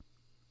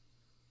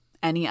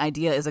 Any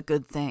idea is a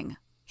good thing,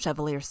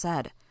 Chevalier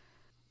said.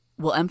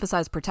 We'll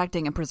emphasize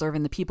protecting and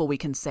preserving the people we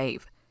can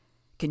save.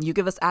 Can you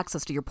give us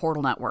access to your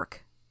portal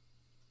network?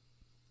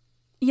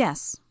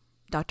 Yes,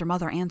 Dr.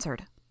 Mother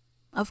answered.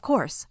 Of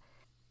course.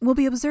 We'll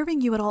be observing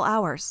you at all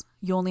hours.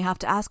 You only have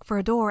to ask for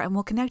a door and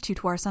we'll connect you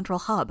to our central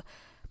hub,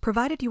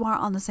 provided you are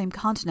on the same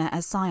continent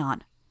as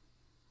Scion.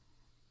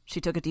 She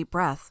took a deep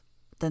breath,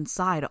 then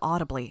sighed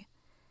audibly.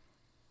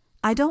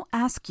 I don't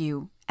ask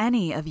you,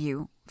 any of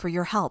you, for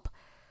your help.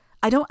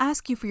 I don't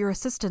ask you for your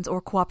assistance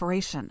or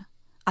cooperation.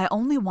 I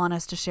only want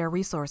us to share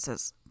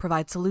resources,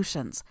 provide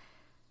solutions.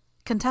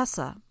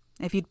 Contessa,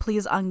 if you'd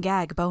please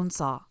ungag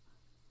Bonesaw.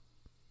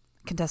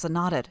 Contessa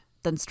nodded,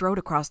 then strode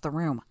across the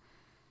room.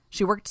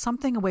 She worked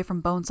something away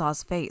from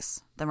Bonesaw's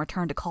face, then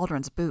returned to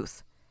Cauldron's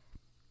booth.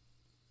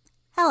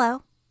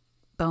 Hello.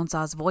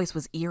 Bonesaw's voice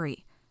was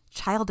eerie,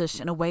 childish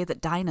in a way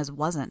that Dinah's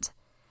wasn't.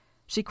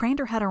 She craned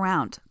her head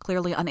around,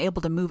 clearly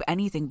unable to move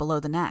anything below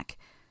the neck,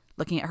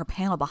 looking at her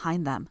panel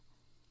behind them.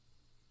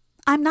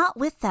 I'm not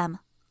with them.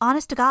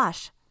 Honest to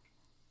gosh.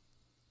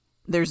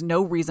 There's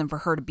no reason for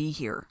her to be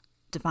here,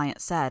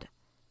 Defiant said.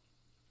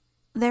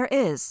 There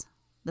is,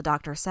 the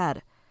doctor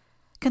said.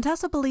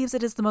 Contessa believes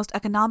it is the most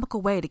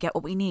economical way to get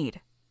what we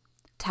need.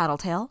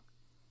 Tattletale?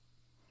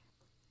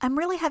 I'm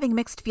really having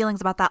mixed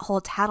feelings about that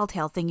whole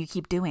tattletale thing you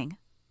keep doing,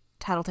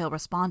 Tattletale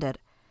responded.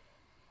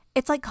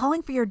 It's like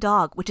calling for your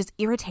dog, which is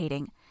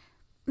irritating.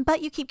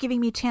 But you keep giving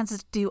me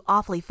chances to do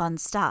awfully fun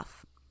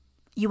stuff.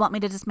 You want me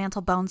to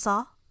dismantle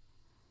Bonesaw?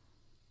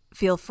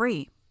 Feel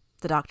free,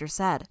 the doctor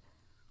said.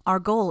 Our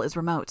goal is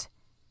remote.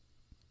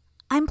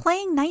 I'm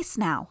playing nice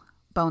now,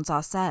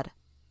 Bonesaw said.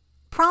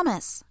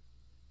 Promise.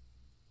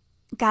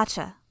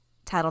 Gotcha,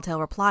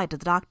 Tattletale replied to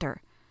the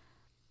doctor.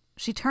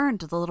 She turned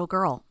to the little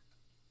girl.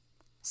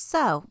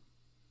 So,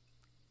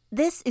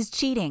 this is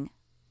cheating,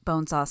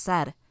 Bonesaw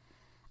said.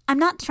 I'm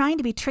not trying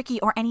to be tricky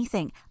or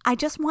anything. I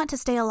just want to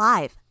stay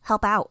alive,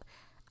 help out.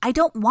 I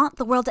don't want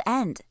the world to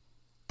end.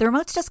 The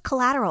remote's just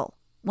collateral.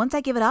 Once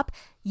I give it up,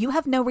 you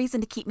have no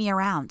reason to keep me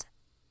around.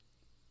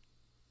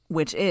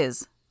 Which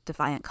is,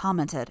 Defiant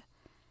commented,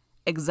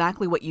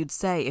 exactly what you'd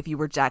say if you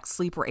were Jack's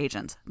sleeper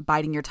agent,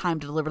 biding your time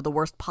to deliver the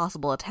worst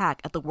possible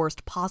attack at the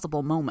worst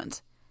possible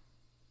moment.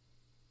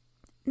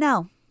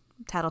 No,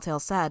 Tattletale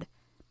said.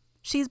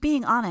 She's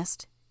being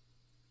honest.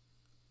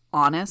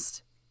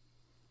 Honest?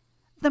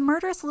 The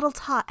murderous little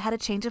tot had a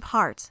change of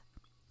heart.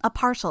 A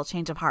partial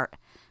change of heart.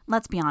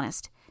 Let's be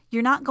honest.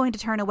 You're not going to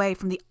turn away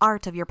from the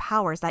art of your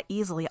powers that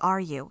easily, are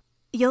you?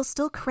 You'll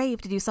still crave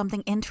to do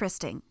something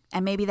interesting,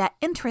 and maybe that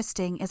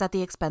interesting is at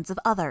the expense of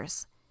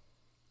others.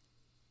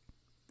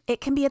 It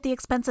can be at the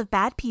expense of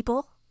bad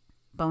people,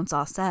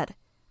 Bonesaw said.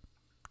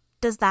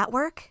 Does that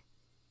work?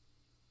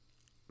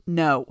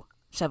 No,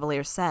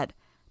 Chevalier said,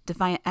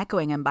 Defiant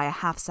echoing him by a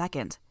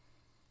half-second.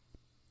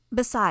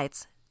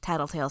 Besides,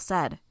 Tattletale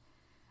said,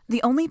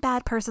 the only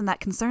bad person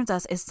that concerns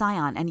us is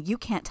Scion, and you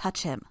can't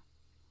touch him.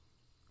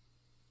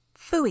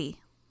 Phooey.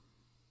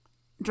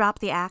 Drop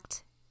the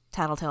act,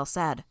 Tattletale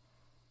said.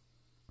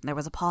 There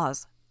was a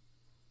pause.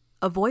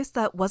 A voice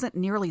that wasn't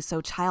nearly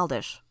so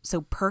childish,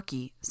 so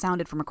perky,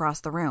 sounded from across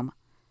the room.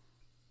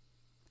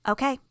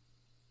 Okay.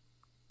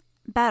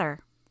 Better,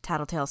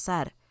 Tattletale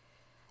said.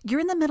 You're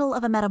in the middle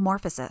of a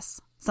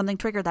metamorphosis. Something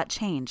triggered that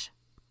change.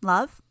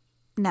 Love?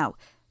 No.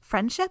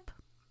 Friendship?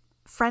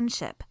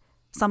 Friendship.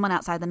 Someone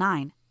outside the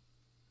 9.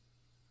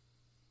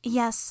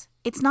 Yes,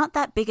 it's not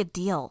that big a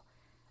deal.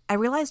 I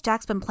realize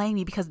Jack's been playing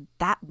me because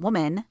that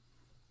woman,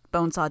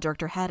 Bonesaw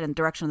jerked her head in the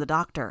direction of the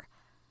doctor,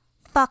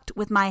 fucked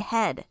with my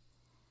head.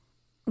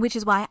 Which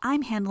is why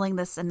I'm handling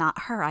this and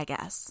not her, I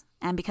guess.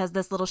 And because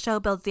this little show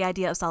builds the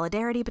idea of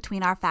solidarity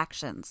between our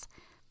factions.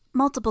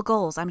 Multiple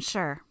goals, I'm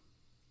sure.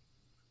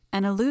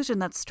 An illusion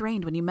that's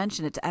strained when you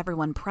mention it to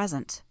everyone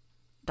present,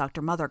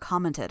 Dr. Mother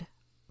commented.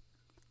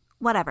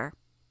 Whatever.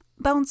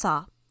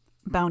 Bonesaw.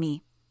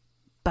 Bony.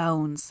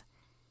 Bones.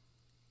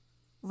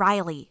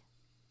 Riley.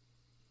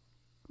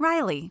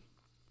 Riley,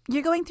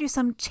 you're going through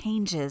some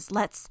changes.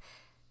 Let's...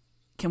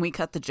 Can we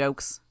cut the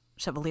jokes?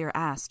 Chevalier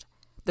asked.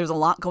 There's a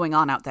lot going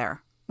on out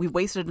there. We've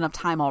wasted enough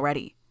time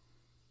already.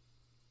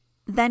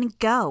 Then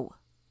go,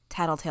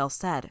 Tattletale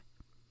said.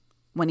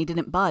 When he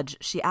didn't budge,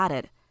 she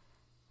added,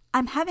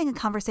 I'm having a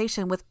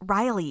conversation with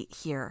Riley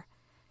here.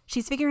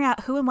 She's figuring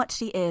out who and what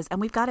she is,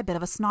 and we've got a bit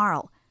of a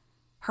snarl.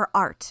 Her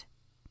art.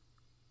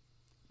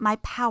 My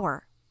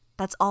power.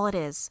 That's all it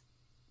is,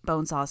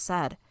 Bonesaw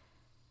said.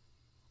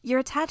 You're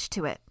attached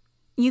to it.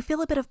 You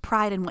feel a bit of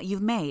pride in what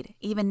you've made,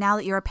 even now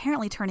that you're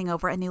apparently turning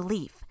over a new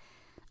leaf.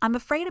 I'm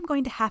afraid I'm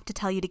going to have to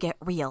tell you to get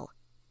real.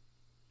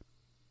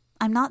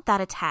 I'm not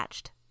that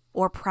attached.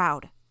 Or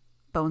proud,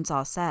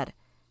 Bonesaw said.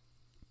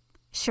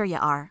 Sure you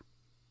are.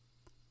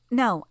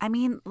 No, I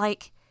mean,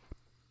 like,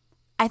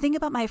 I think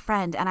about my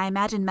friend and I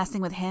imagine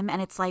messing with him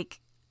and it's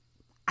like,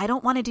 I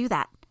don't want to do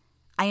that.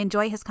 I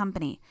enjoy his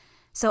company.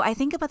 So I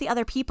think about the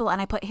other people and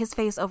I put his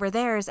face over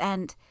theirs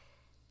and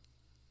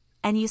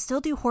you still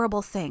do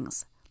horrible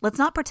things. Let's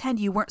not pretend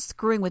you weren't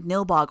screwing with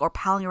Nilbog or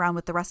palling around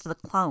with the rest of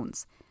the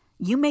clones.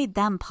 You made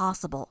them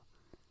possible.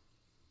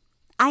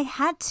 I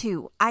had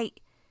to.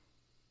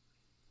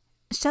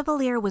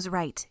 Chevalier was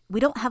right. We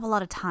don't have a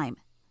lot of time.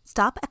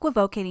 Stop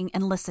equivocating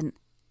and listen.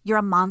 You're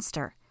a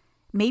monster.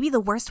 Maybe the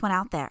worst one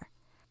out there.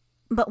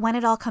 But when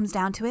it all comes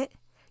down to it,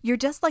 you're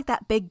just like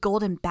that big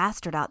golden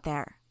bastard out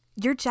there.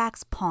 You're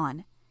Jack's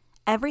pawn.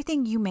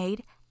 Everything you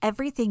made,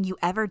 everything you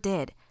ever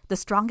did, the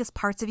strongest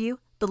parts of you,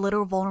 the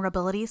little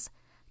vulnerabilities,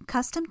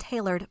 custom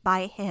tailored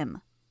by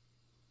him.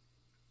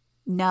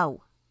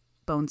 No,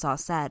 Bonesaw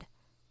said.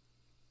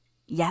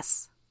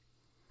 Yes.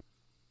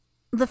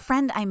 The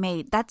friend I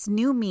made, that's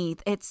new me.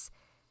 It's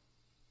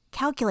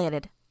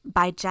calculated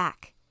by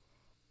Jack.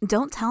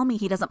 Don't tell me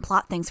he doesn't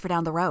plot things for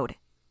down the road.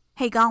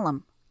 Hey,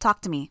 Gollum,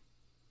 talk to me.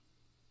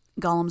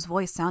 Gollum's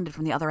voice sounded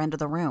from the other end of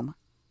the room.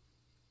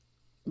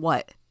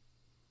 What?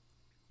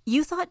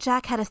 You thought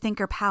Jack had a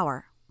thinker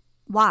power.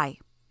 Why?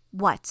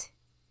 What?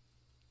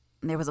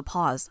 There was a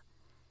pause.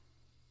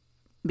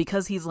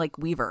 Because he's like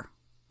Weaver.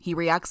 He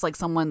reacts like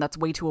someone that's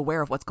way too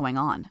aware of what's going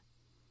on.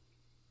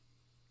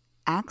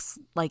 Acts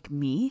like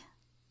me?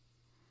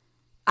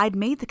 I'd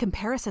made the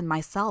comparison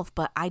myself,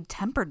 but I'd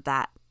tempered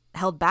that,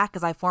 held back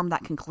as I formed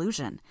that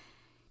conclusion.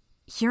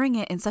 Hearing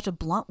it in such a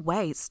blunt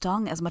way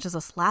stung as much as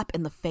a slap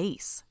in the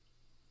face.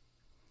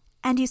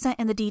 And you sent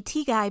in the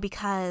DT guy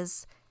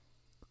because...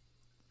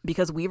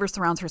 Because Weaver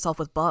surrounds herself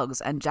with bugs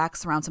and Jack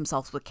surrounds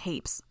himself with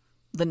capes.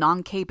 The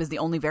non-cape is the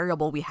only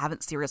variable we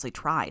haven't seriously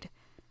tried.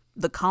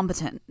 The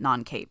competent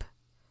non-cape.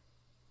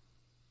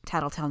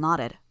 Tattletale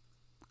nodded.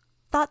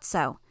 Thought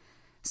so.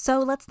 So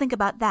let's think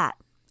about that.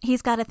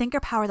 He's got a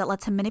thinker power that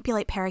lets him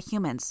manipulate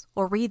parahumans,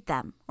 or read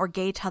them, or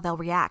gauge how they'll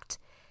react.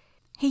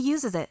 He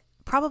uses it,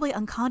 probably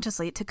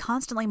unconsciously, to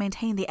constantly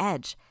maintain the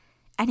edge.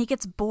 And he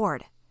gets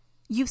bored.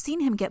 You've seen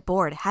him get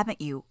bored, haven't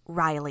you,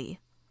 Riley?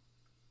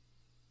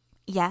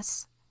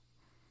 Yes.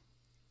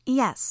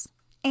 Yes.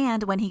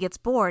 And when he gets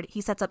bored,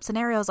 he sets up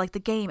scenarios like the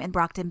game in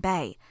Brockton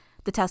Bay,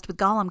 the test with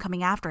Gollum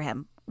coming after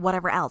him,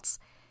 whatever else.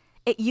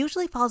 It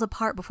usually falls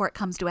apart before it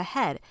comes to a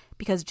head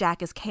because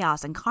Jack is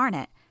chaos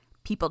incarnate.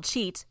 People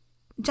cheat,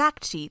 Jack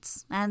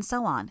cheats, and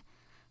so on.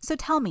 So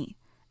tell me,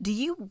 do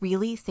you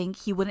really think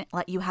he wouldn't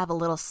let you have a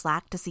little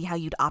slack to see how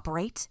you'd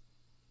operate?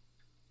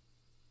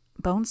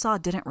 Bonesaw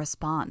didn't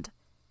respond.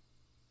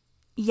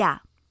 Yeah,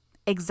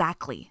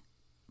 exactly,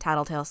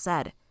 Tattletale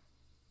said.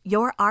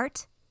 Your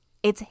art,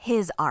 it's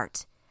his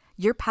art.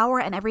 Your power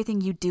and everything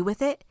you do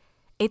with it,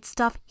 it's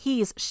stuff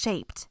he's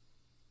shaped.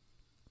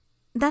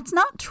 That's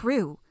not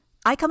true.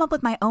 I come up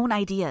with my own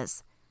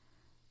ideas.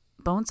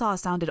 Bonesaw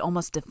sounded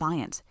almost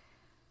defiant.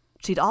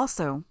 She'd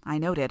also, I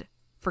noted,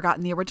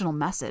 forgotten the original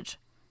message,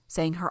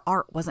 saying her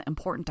art wasn't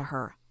important to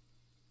her.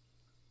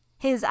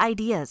 His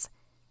ideas.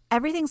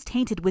 Everything's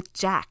tainted with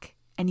Jack,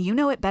 and you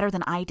know it better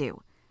than I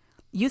do.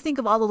 You think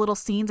of all the little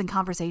scenes and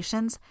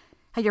conversations,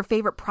 how your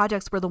favorite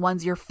projects were the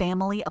ones your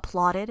family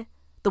applauded,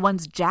 the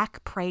ones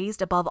Jack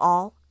praised above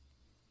all.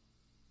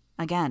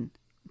 Again,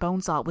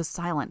 Bonesaw was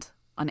silent,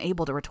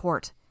 unable to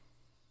retort.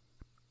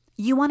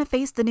 You want to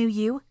face the new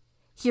you?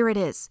 Here it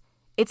is.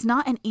 It's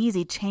not an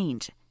easy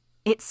change.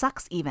 It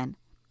sucks even.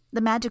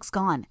 The magic's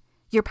gone.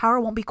 Your power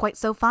won't be quite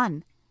so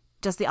fun.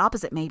 Just the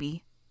opposite,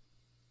 maybe.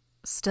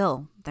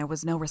 Still, there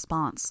was no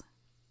response.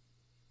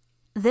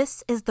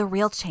 This is the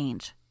real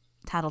change,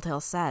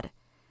 Tattletale said.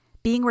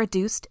 Being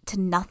reduced to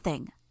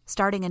nothing,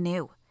 starting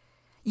anew.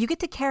 You get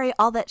to carry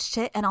all that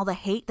shit and all the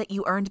hate that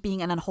you earned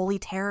being an unholy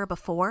terror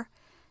before.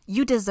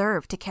 You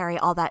deserve to carry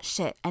all that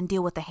shit and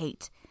deal with the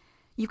hate.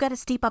 You've got a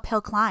steep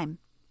uphill climb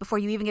before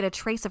you even get a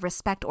trace of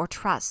respect or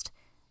trust.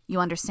 You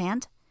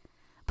understand?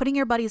 Putting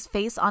your buddy's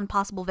face on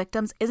possible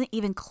victims isn't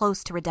even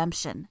close to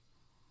redemption.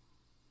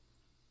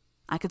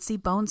 I could see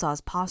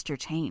Bonesaw's posture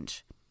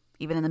change,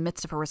 even in the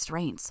midst of her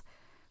restraints,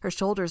 her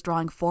shoulders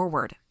drawing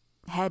forward,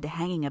 head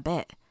hanging a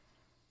bit.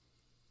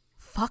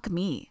 Fuck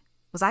me.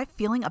 Was I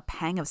feeling a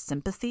pang of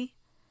sympathy?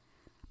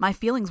 My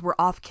feelings were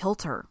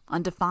off-kilter,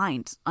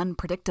 undefined,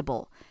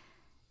 unpredictable.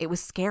 It was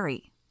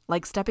scary,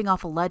 like stepping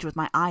off a ledge with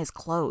my eyes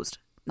closed,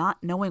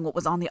 not knowing what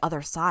was on the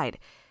other side,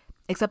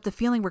 except the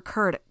feeling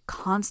recurred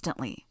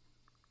constantly.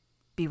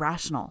 Be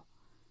rational.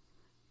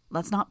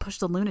 Let's not push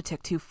the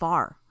lunatic too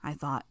far, I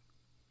thought.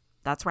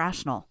 That's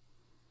rational.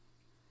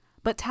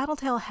 But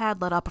Tattletale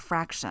had let up a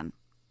fraction.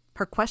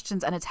 Her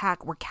questions and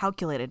attack were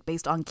calculated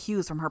based on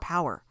cues from her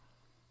power.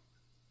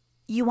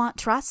 You want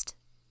trust?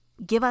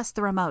 Give us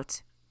the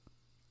remote.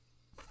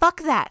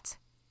 Fuck that,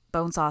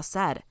 Bonesaw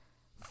said.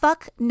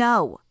 Fuck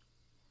no.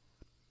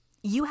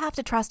 You have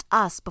to trust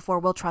us before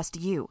we'll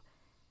trust you.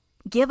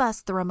 Give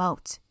us the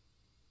remote.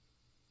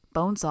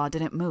 Bonesaw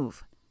didn't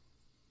move.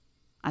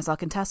 I saw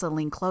Contessa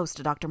lean close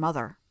to Dr.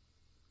 Mother.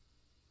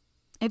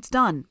 It's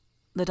done,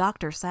 the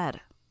doctor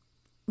said.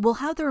 We'll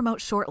have the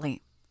remote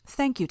shortly.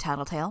 Thank you,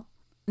 Tattletale.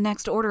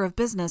 Next order of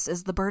business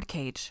is the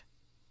birdcage.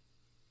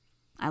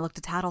 I looked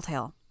at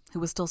Tattletale, who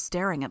was still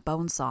staring at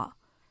Bonesaw.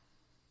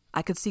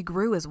 I could see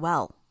Gru as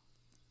well.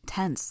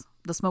 Tense,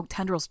 the smoke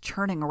tendrils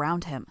churning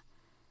around him.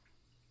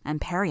 And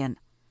Parian,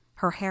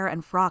 her hair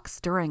and frock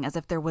stirring as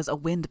if there was a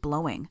wind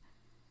blowing.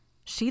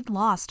 She'd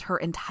lost her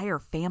entire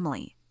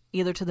family,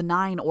 either to the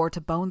Nine or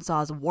to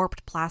Bonesaw's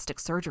warped plastic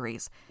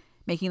surgeries,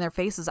 making their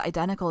faces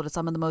identical to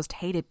some of the most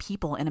hated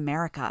people in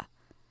America.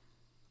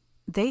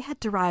 They had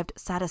derived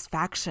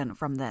satisfaction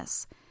from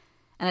this,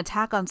 an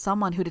attack on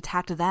someone who'd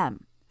attacked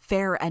them,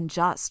 fair and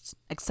just,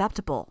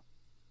 acceptable,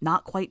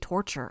 not quite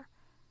torture.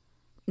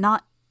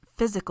 Not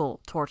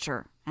physical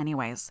torture,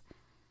 anyways.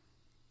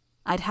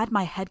 I'd had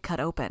my head cut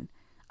open.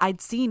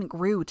 I'd seen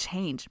Gru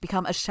change,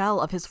 become a shell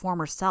of his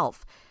former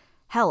self.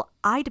 Hell,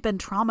 I'd been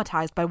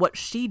traumatized by what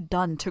she'd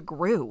done to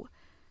Gru.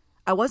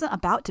 I wasn't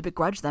about to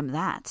begrudge them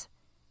that.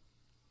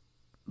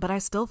 But I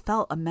still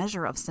felt a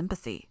measure of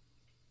sympathy.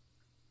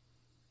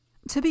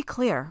 To be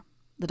clear,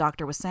 the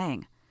doctor was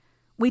saying,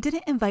 we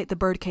didn't invite the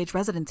birdcage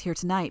residents here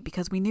tonight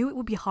because we knew it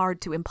would be hard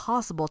to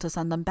impossible to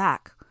send them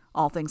back,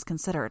 all things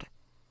considered.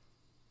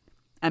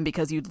 And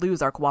because you'd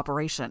lose our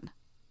cooperation,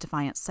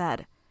 Defiant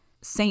said.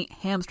 Saint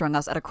hamstrung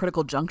us at a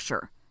critical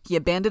juncture. He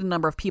abandoned a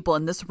number of people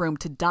in this room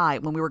to die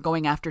when we were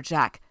going after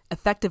Jack,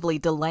 effectively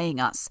delaying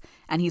us,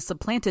 and he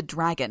supplanted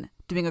Dragon,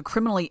 doing a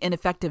criminally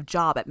ineffective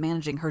job at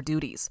managing her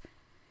duties.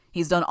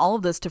 He's done all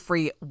of this to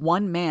free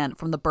one man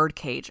from the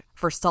birdcage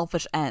for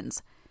selfish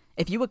ends.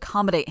 If you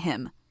accommodate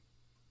him,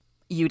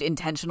 you'd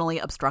intentionally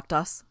obstruct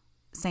us?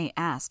 Saint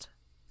asked.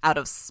 Out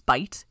of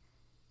spite?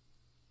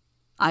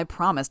 I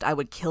promised I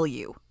would kill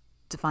you,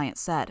 Defiant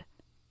said.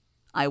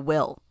 I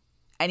will.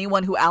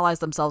 Anyone who allies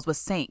themselves with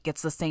Saint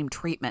gets the same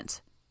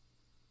treatment.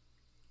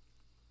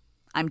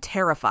 I'm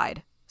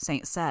terrified,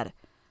 Saint said.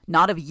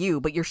 Not of you,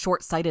 but your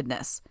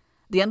short-sightedness.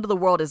 The end of the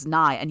world is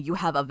nigh, and you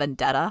have a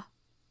vendetta?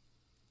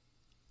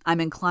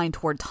 I'm inclined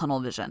toward tunnel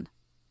vision,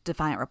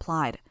 Defiant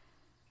replied.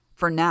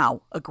 For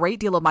now, a great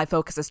deal of my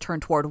focus is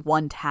turned toward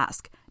one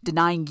task,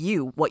 denying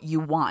you what you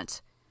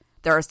want.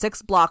 There are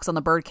 6 blocks on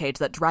the birdcage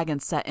that Dragon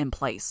set in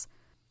place.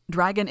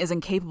 Dragon is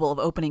incapable of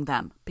opening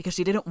them because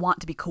she didn't want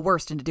to be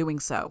coerced into doing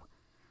so.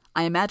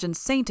 I imagine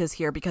Saint is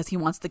here because he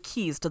wants the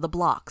keys to the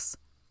blocks.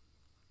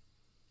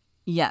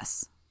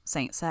 Yes,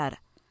 Saint said.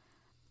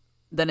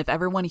 Then if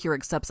everyone here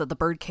accepts that the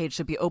birdcage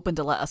should be open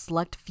to let a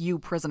select few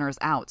prisoners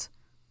out,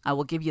 I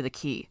will give you the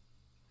key.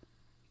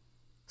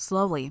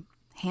 Slowly,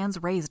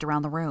 hands raised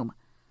around the room.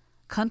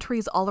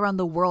 Countries all around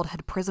the world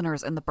had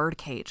prisoners in the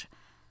birdcage.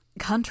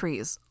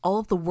 Countries all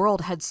of the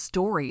world had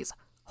stories,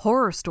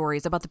 horror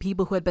stories about the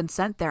people who had been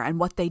sent there and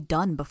what they'd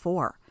done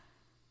before.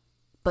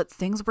 But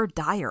things were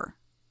dire,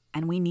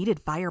 and we needed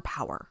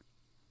firepower.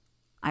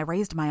 I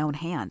raised my own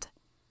hand.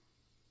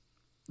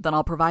 Then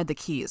I'll provide the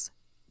keys.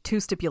 2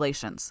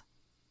 stipulations.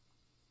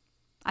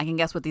 I can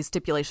guess what these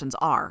stipulations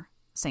are,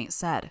 Saint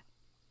said.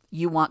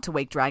 You want to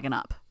wake Dragon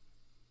up.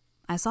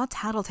 I saw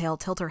Tattletale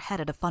tilt her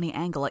head at a funny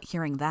angle at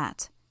hearing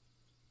that.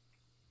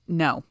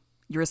 No,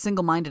 you're as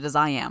single-minded as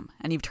I am,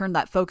 and you've turned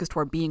that focus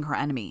toward being her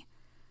enemy.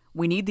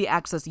 We need the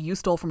access you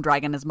stole from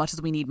Dragon as much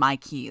as we need my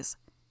keys,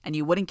 and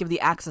you wouldn't give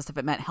the access if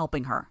it meant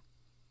helping her.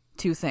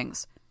 2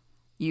 things.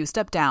 You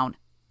step down,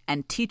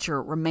 and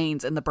Teacher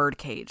remains in the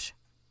birdcage.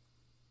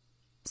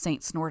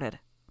 Saint snorted.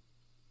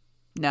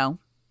 No,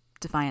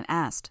 Defiant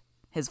asked,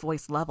 his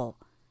voice level.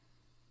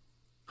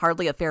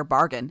 Hardly a fair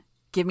bargain.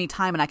 Give me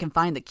time and I can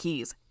find the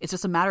keys. It's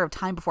just a matter of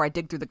time before I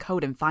dig through the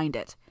code and find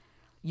it.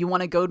 You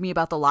want to goad me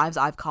about the lives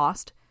I've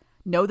cost?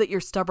 Know that your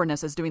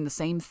stubbornness is doing the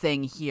same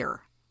thing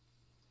here.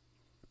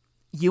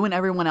 You and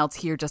everyone else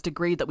here just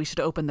agreed that we should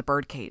open the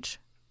birdcage,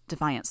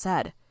 Defiant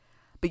said.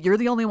 But you're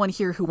the only one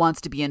here who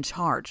wants to be in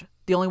charge.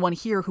 The only one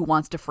here who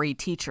wants to free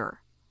Teacher.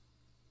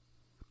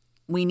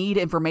 We need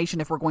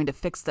information if we're going to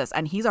fix this,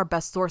 and he's our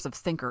best source of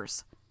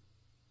thinkers.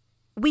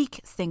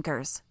 Weak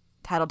thinkers,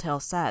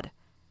 Tattletale said.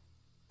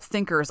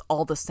 Thinkers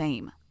all the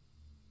same.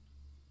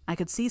 I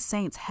could see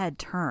Saint's head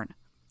turn,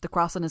 the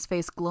cross on his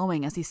face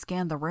glowing as he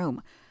scanned the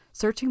room,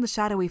 searching the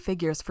shadowy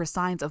figures for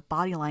signs of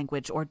body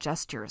language or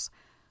gestures,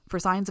 for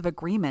signs of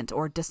agreement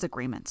or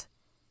disagreement.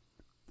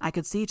 I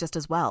could see just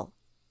as well.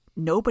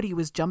 Nobody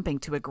was jumping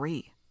to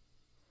agree.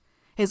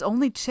 His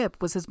only chip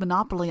was his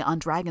monopoly on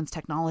Dragon's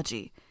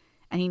technology,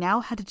 and he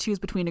now had to choose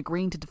between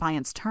agreeing to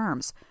Defiant's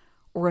terms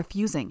or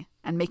refusing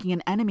and making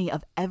an enemy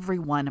of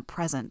everyone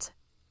present.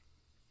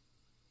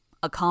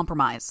 A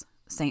compromise,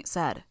 Saint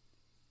said.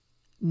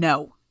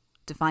 No,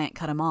 Defiant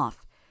cut him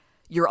off.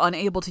 You're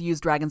unable to use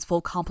Dragon's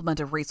full complement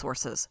of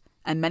resources,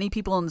 and many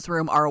people in this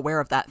room are aware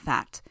of that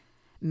fact.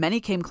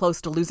 Many came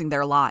close to losing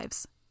their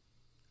lives.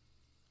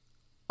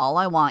 All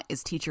I want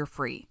is Teacher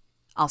free.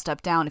 I'll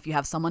step down if you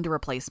have someone to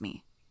replace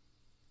me.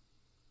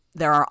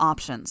 There are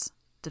options,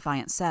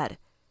 Defiant said.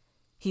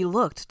 He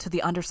looked to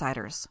the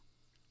Undersiders.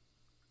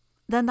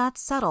 Then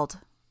that's settled,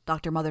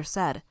 Dr. Mother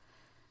said.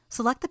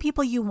 Select the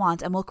people you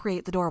want and we'll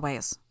create the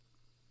doorways.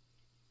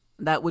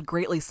 That would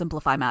greatly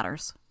simplify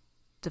matters,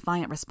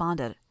 Defiant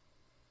responded.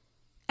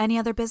 Any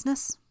other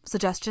business?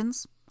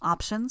 Suggestions?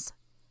 Options?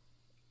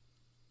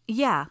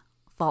 Yeah,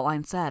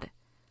 Faultline said.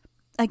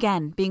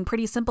 Again, being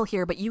pretty simple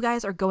here, but you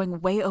guys are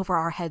going way over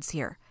our heads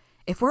here.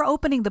 If we're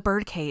opening the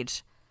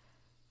birdcage...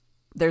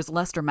 There's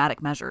less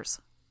dramatic measures,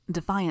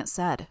 Defiant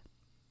said.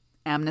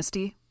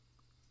 Amnesty?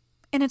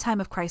 In a time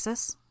of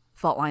crisis,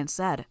 Faultline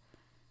said.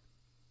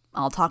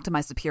 I'll talk to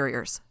my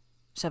superiors,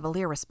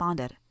 Chevalier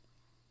responded.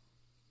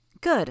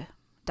 Good,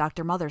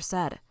 Dr. Mother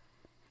said.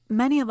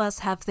 Many of us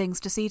have things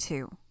to see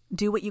to.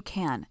 Do what you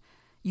can.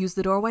 Use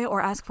the doorway or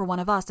ask for one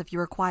of us if you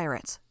require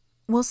it.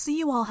 We'll see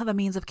you all have a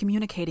means of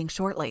communicating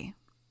shortly.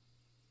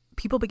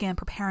 People began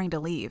preparing to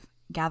leave,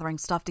 gathering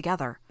stuff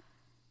together.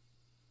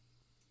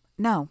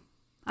 No,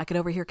 I could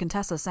overhear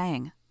Contessa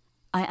saying.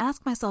 I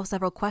ask myself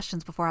several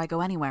questions before I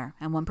go anywhere,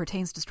 and one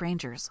pertains to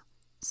strangers.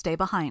 Stay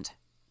behind.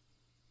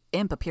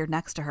 Imp appeared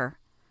next to her.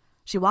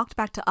 She walked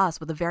back to us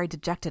with a very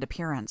dejected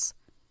appearance.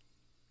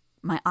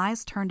 My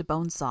eyes turned to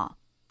Bonesaw.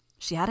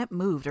 She hadn't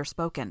moved or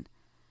spoken.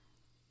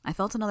 I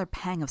felt another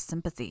pang of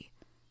sympathy,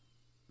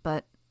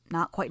 but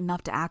not quite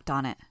enough to act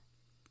on it.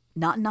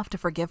 Not enough to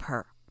forgive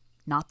her.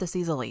 Not this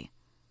easily.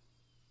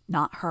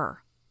 Not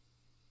her.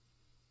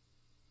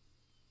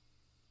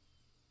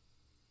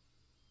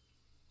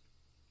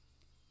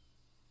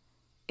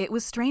 It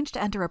was strange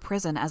to enter a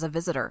prison as a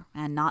visitor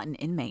and not an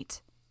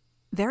inmate.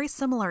 Very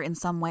similar in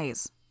some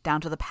ways, down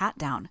to the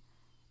pat-down.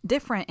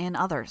 Different in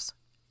others.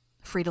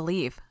 Free to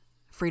leave.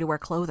 Free to wear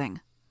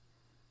clothing.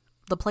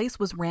 The place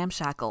was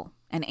ramshackle,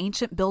 an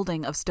ancient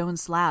building of stone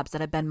slabs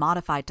that had been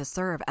modified to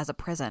serve as a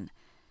prison.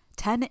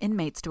 10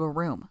 inmates to a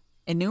room.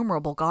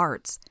 Innumerable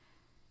guards.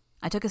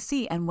 I took a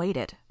seat and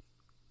waited.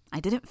 I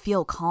didn't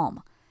feel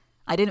calm.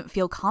 I didn't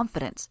feel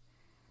confident.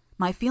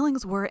 My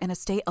feelings were in a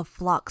state of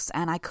flux,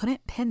 and I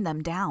couldn't pin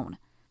them down.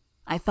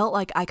 I felt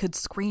like I could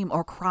scream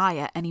or cry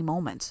at any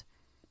moment.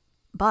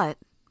 But,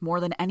 more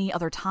than any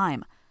other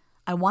time,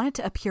 I wanted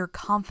to appear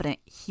confident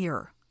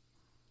here.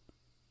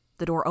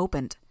 The door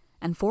opened,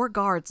 and 4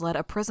 guards led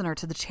a prisoner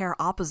to the chair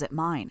opposite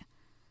mine.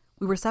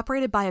 We were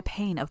separated by a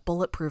pane of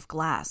bulletproof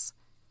glass.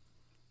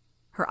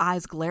 Her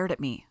eyes glared at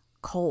me,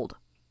 cold.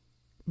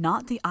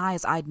 Not the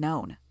eyes I'd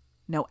known.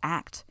 No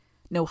act,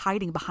 no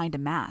hiding behind a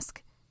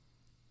mask.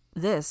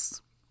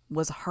 This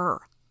was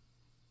her.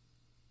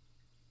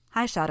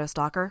 "Hi,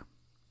 Shadowstalker,"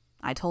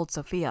 I told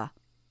Sophia.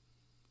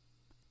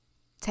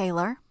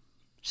 "Taylor,"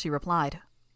 she replied,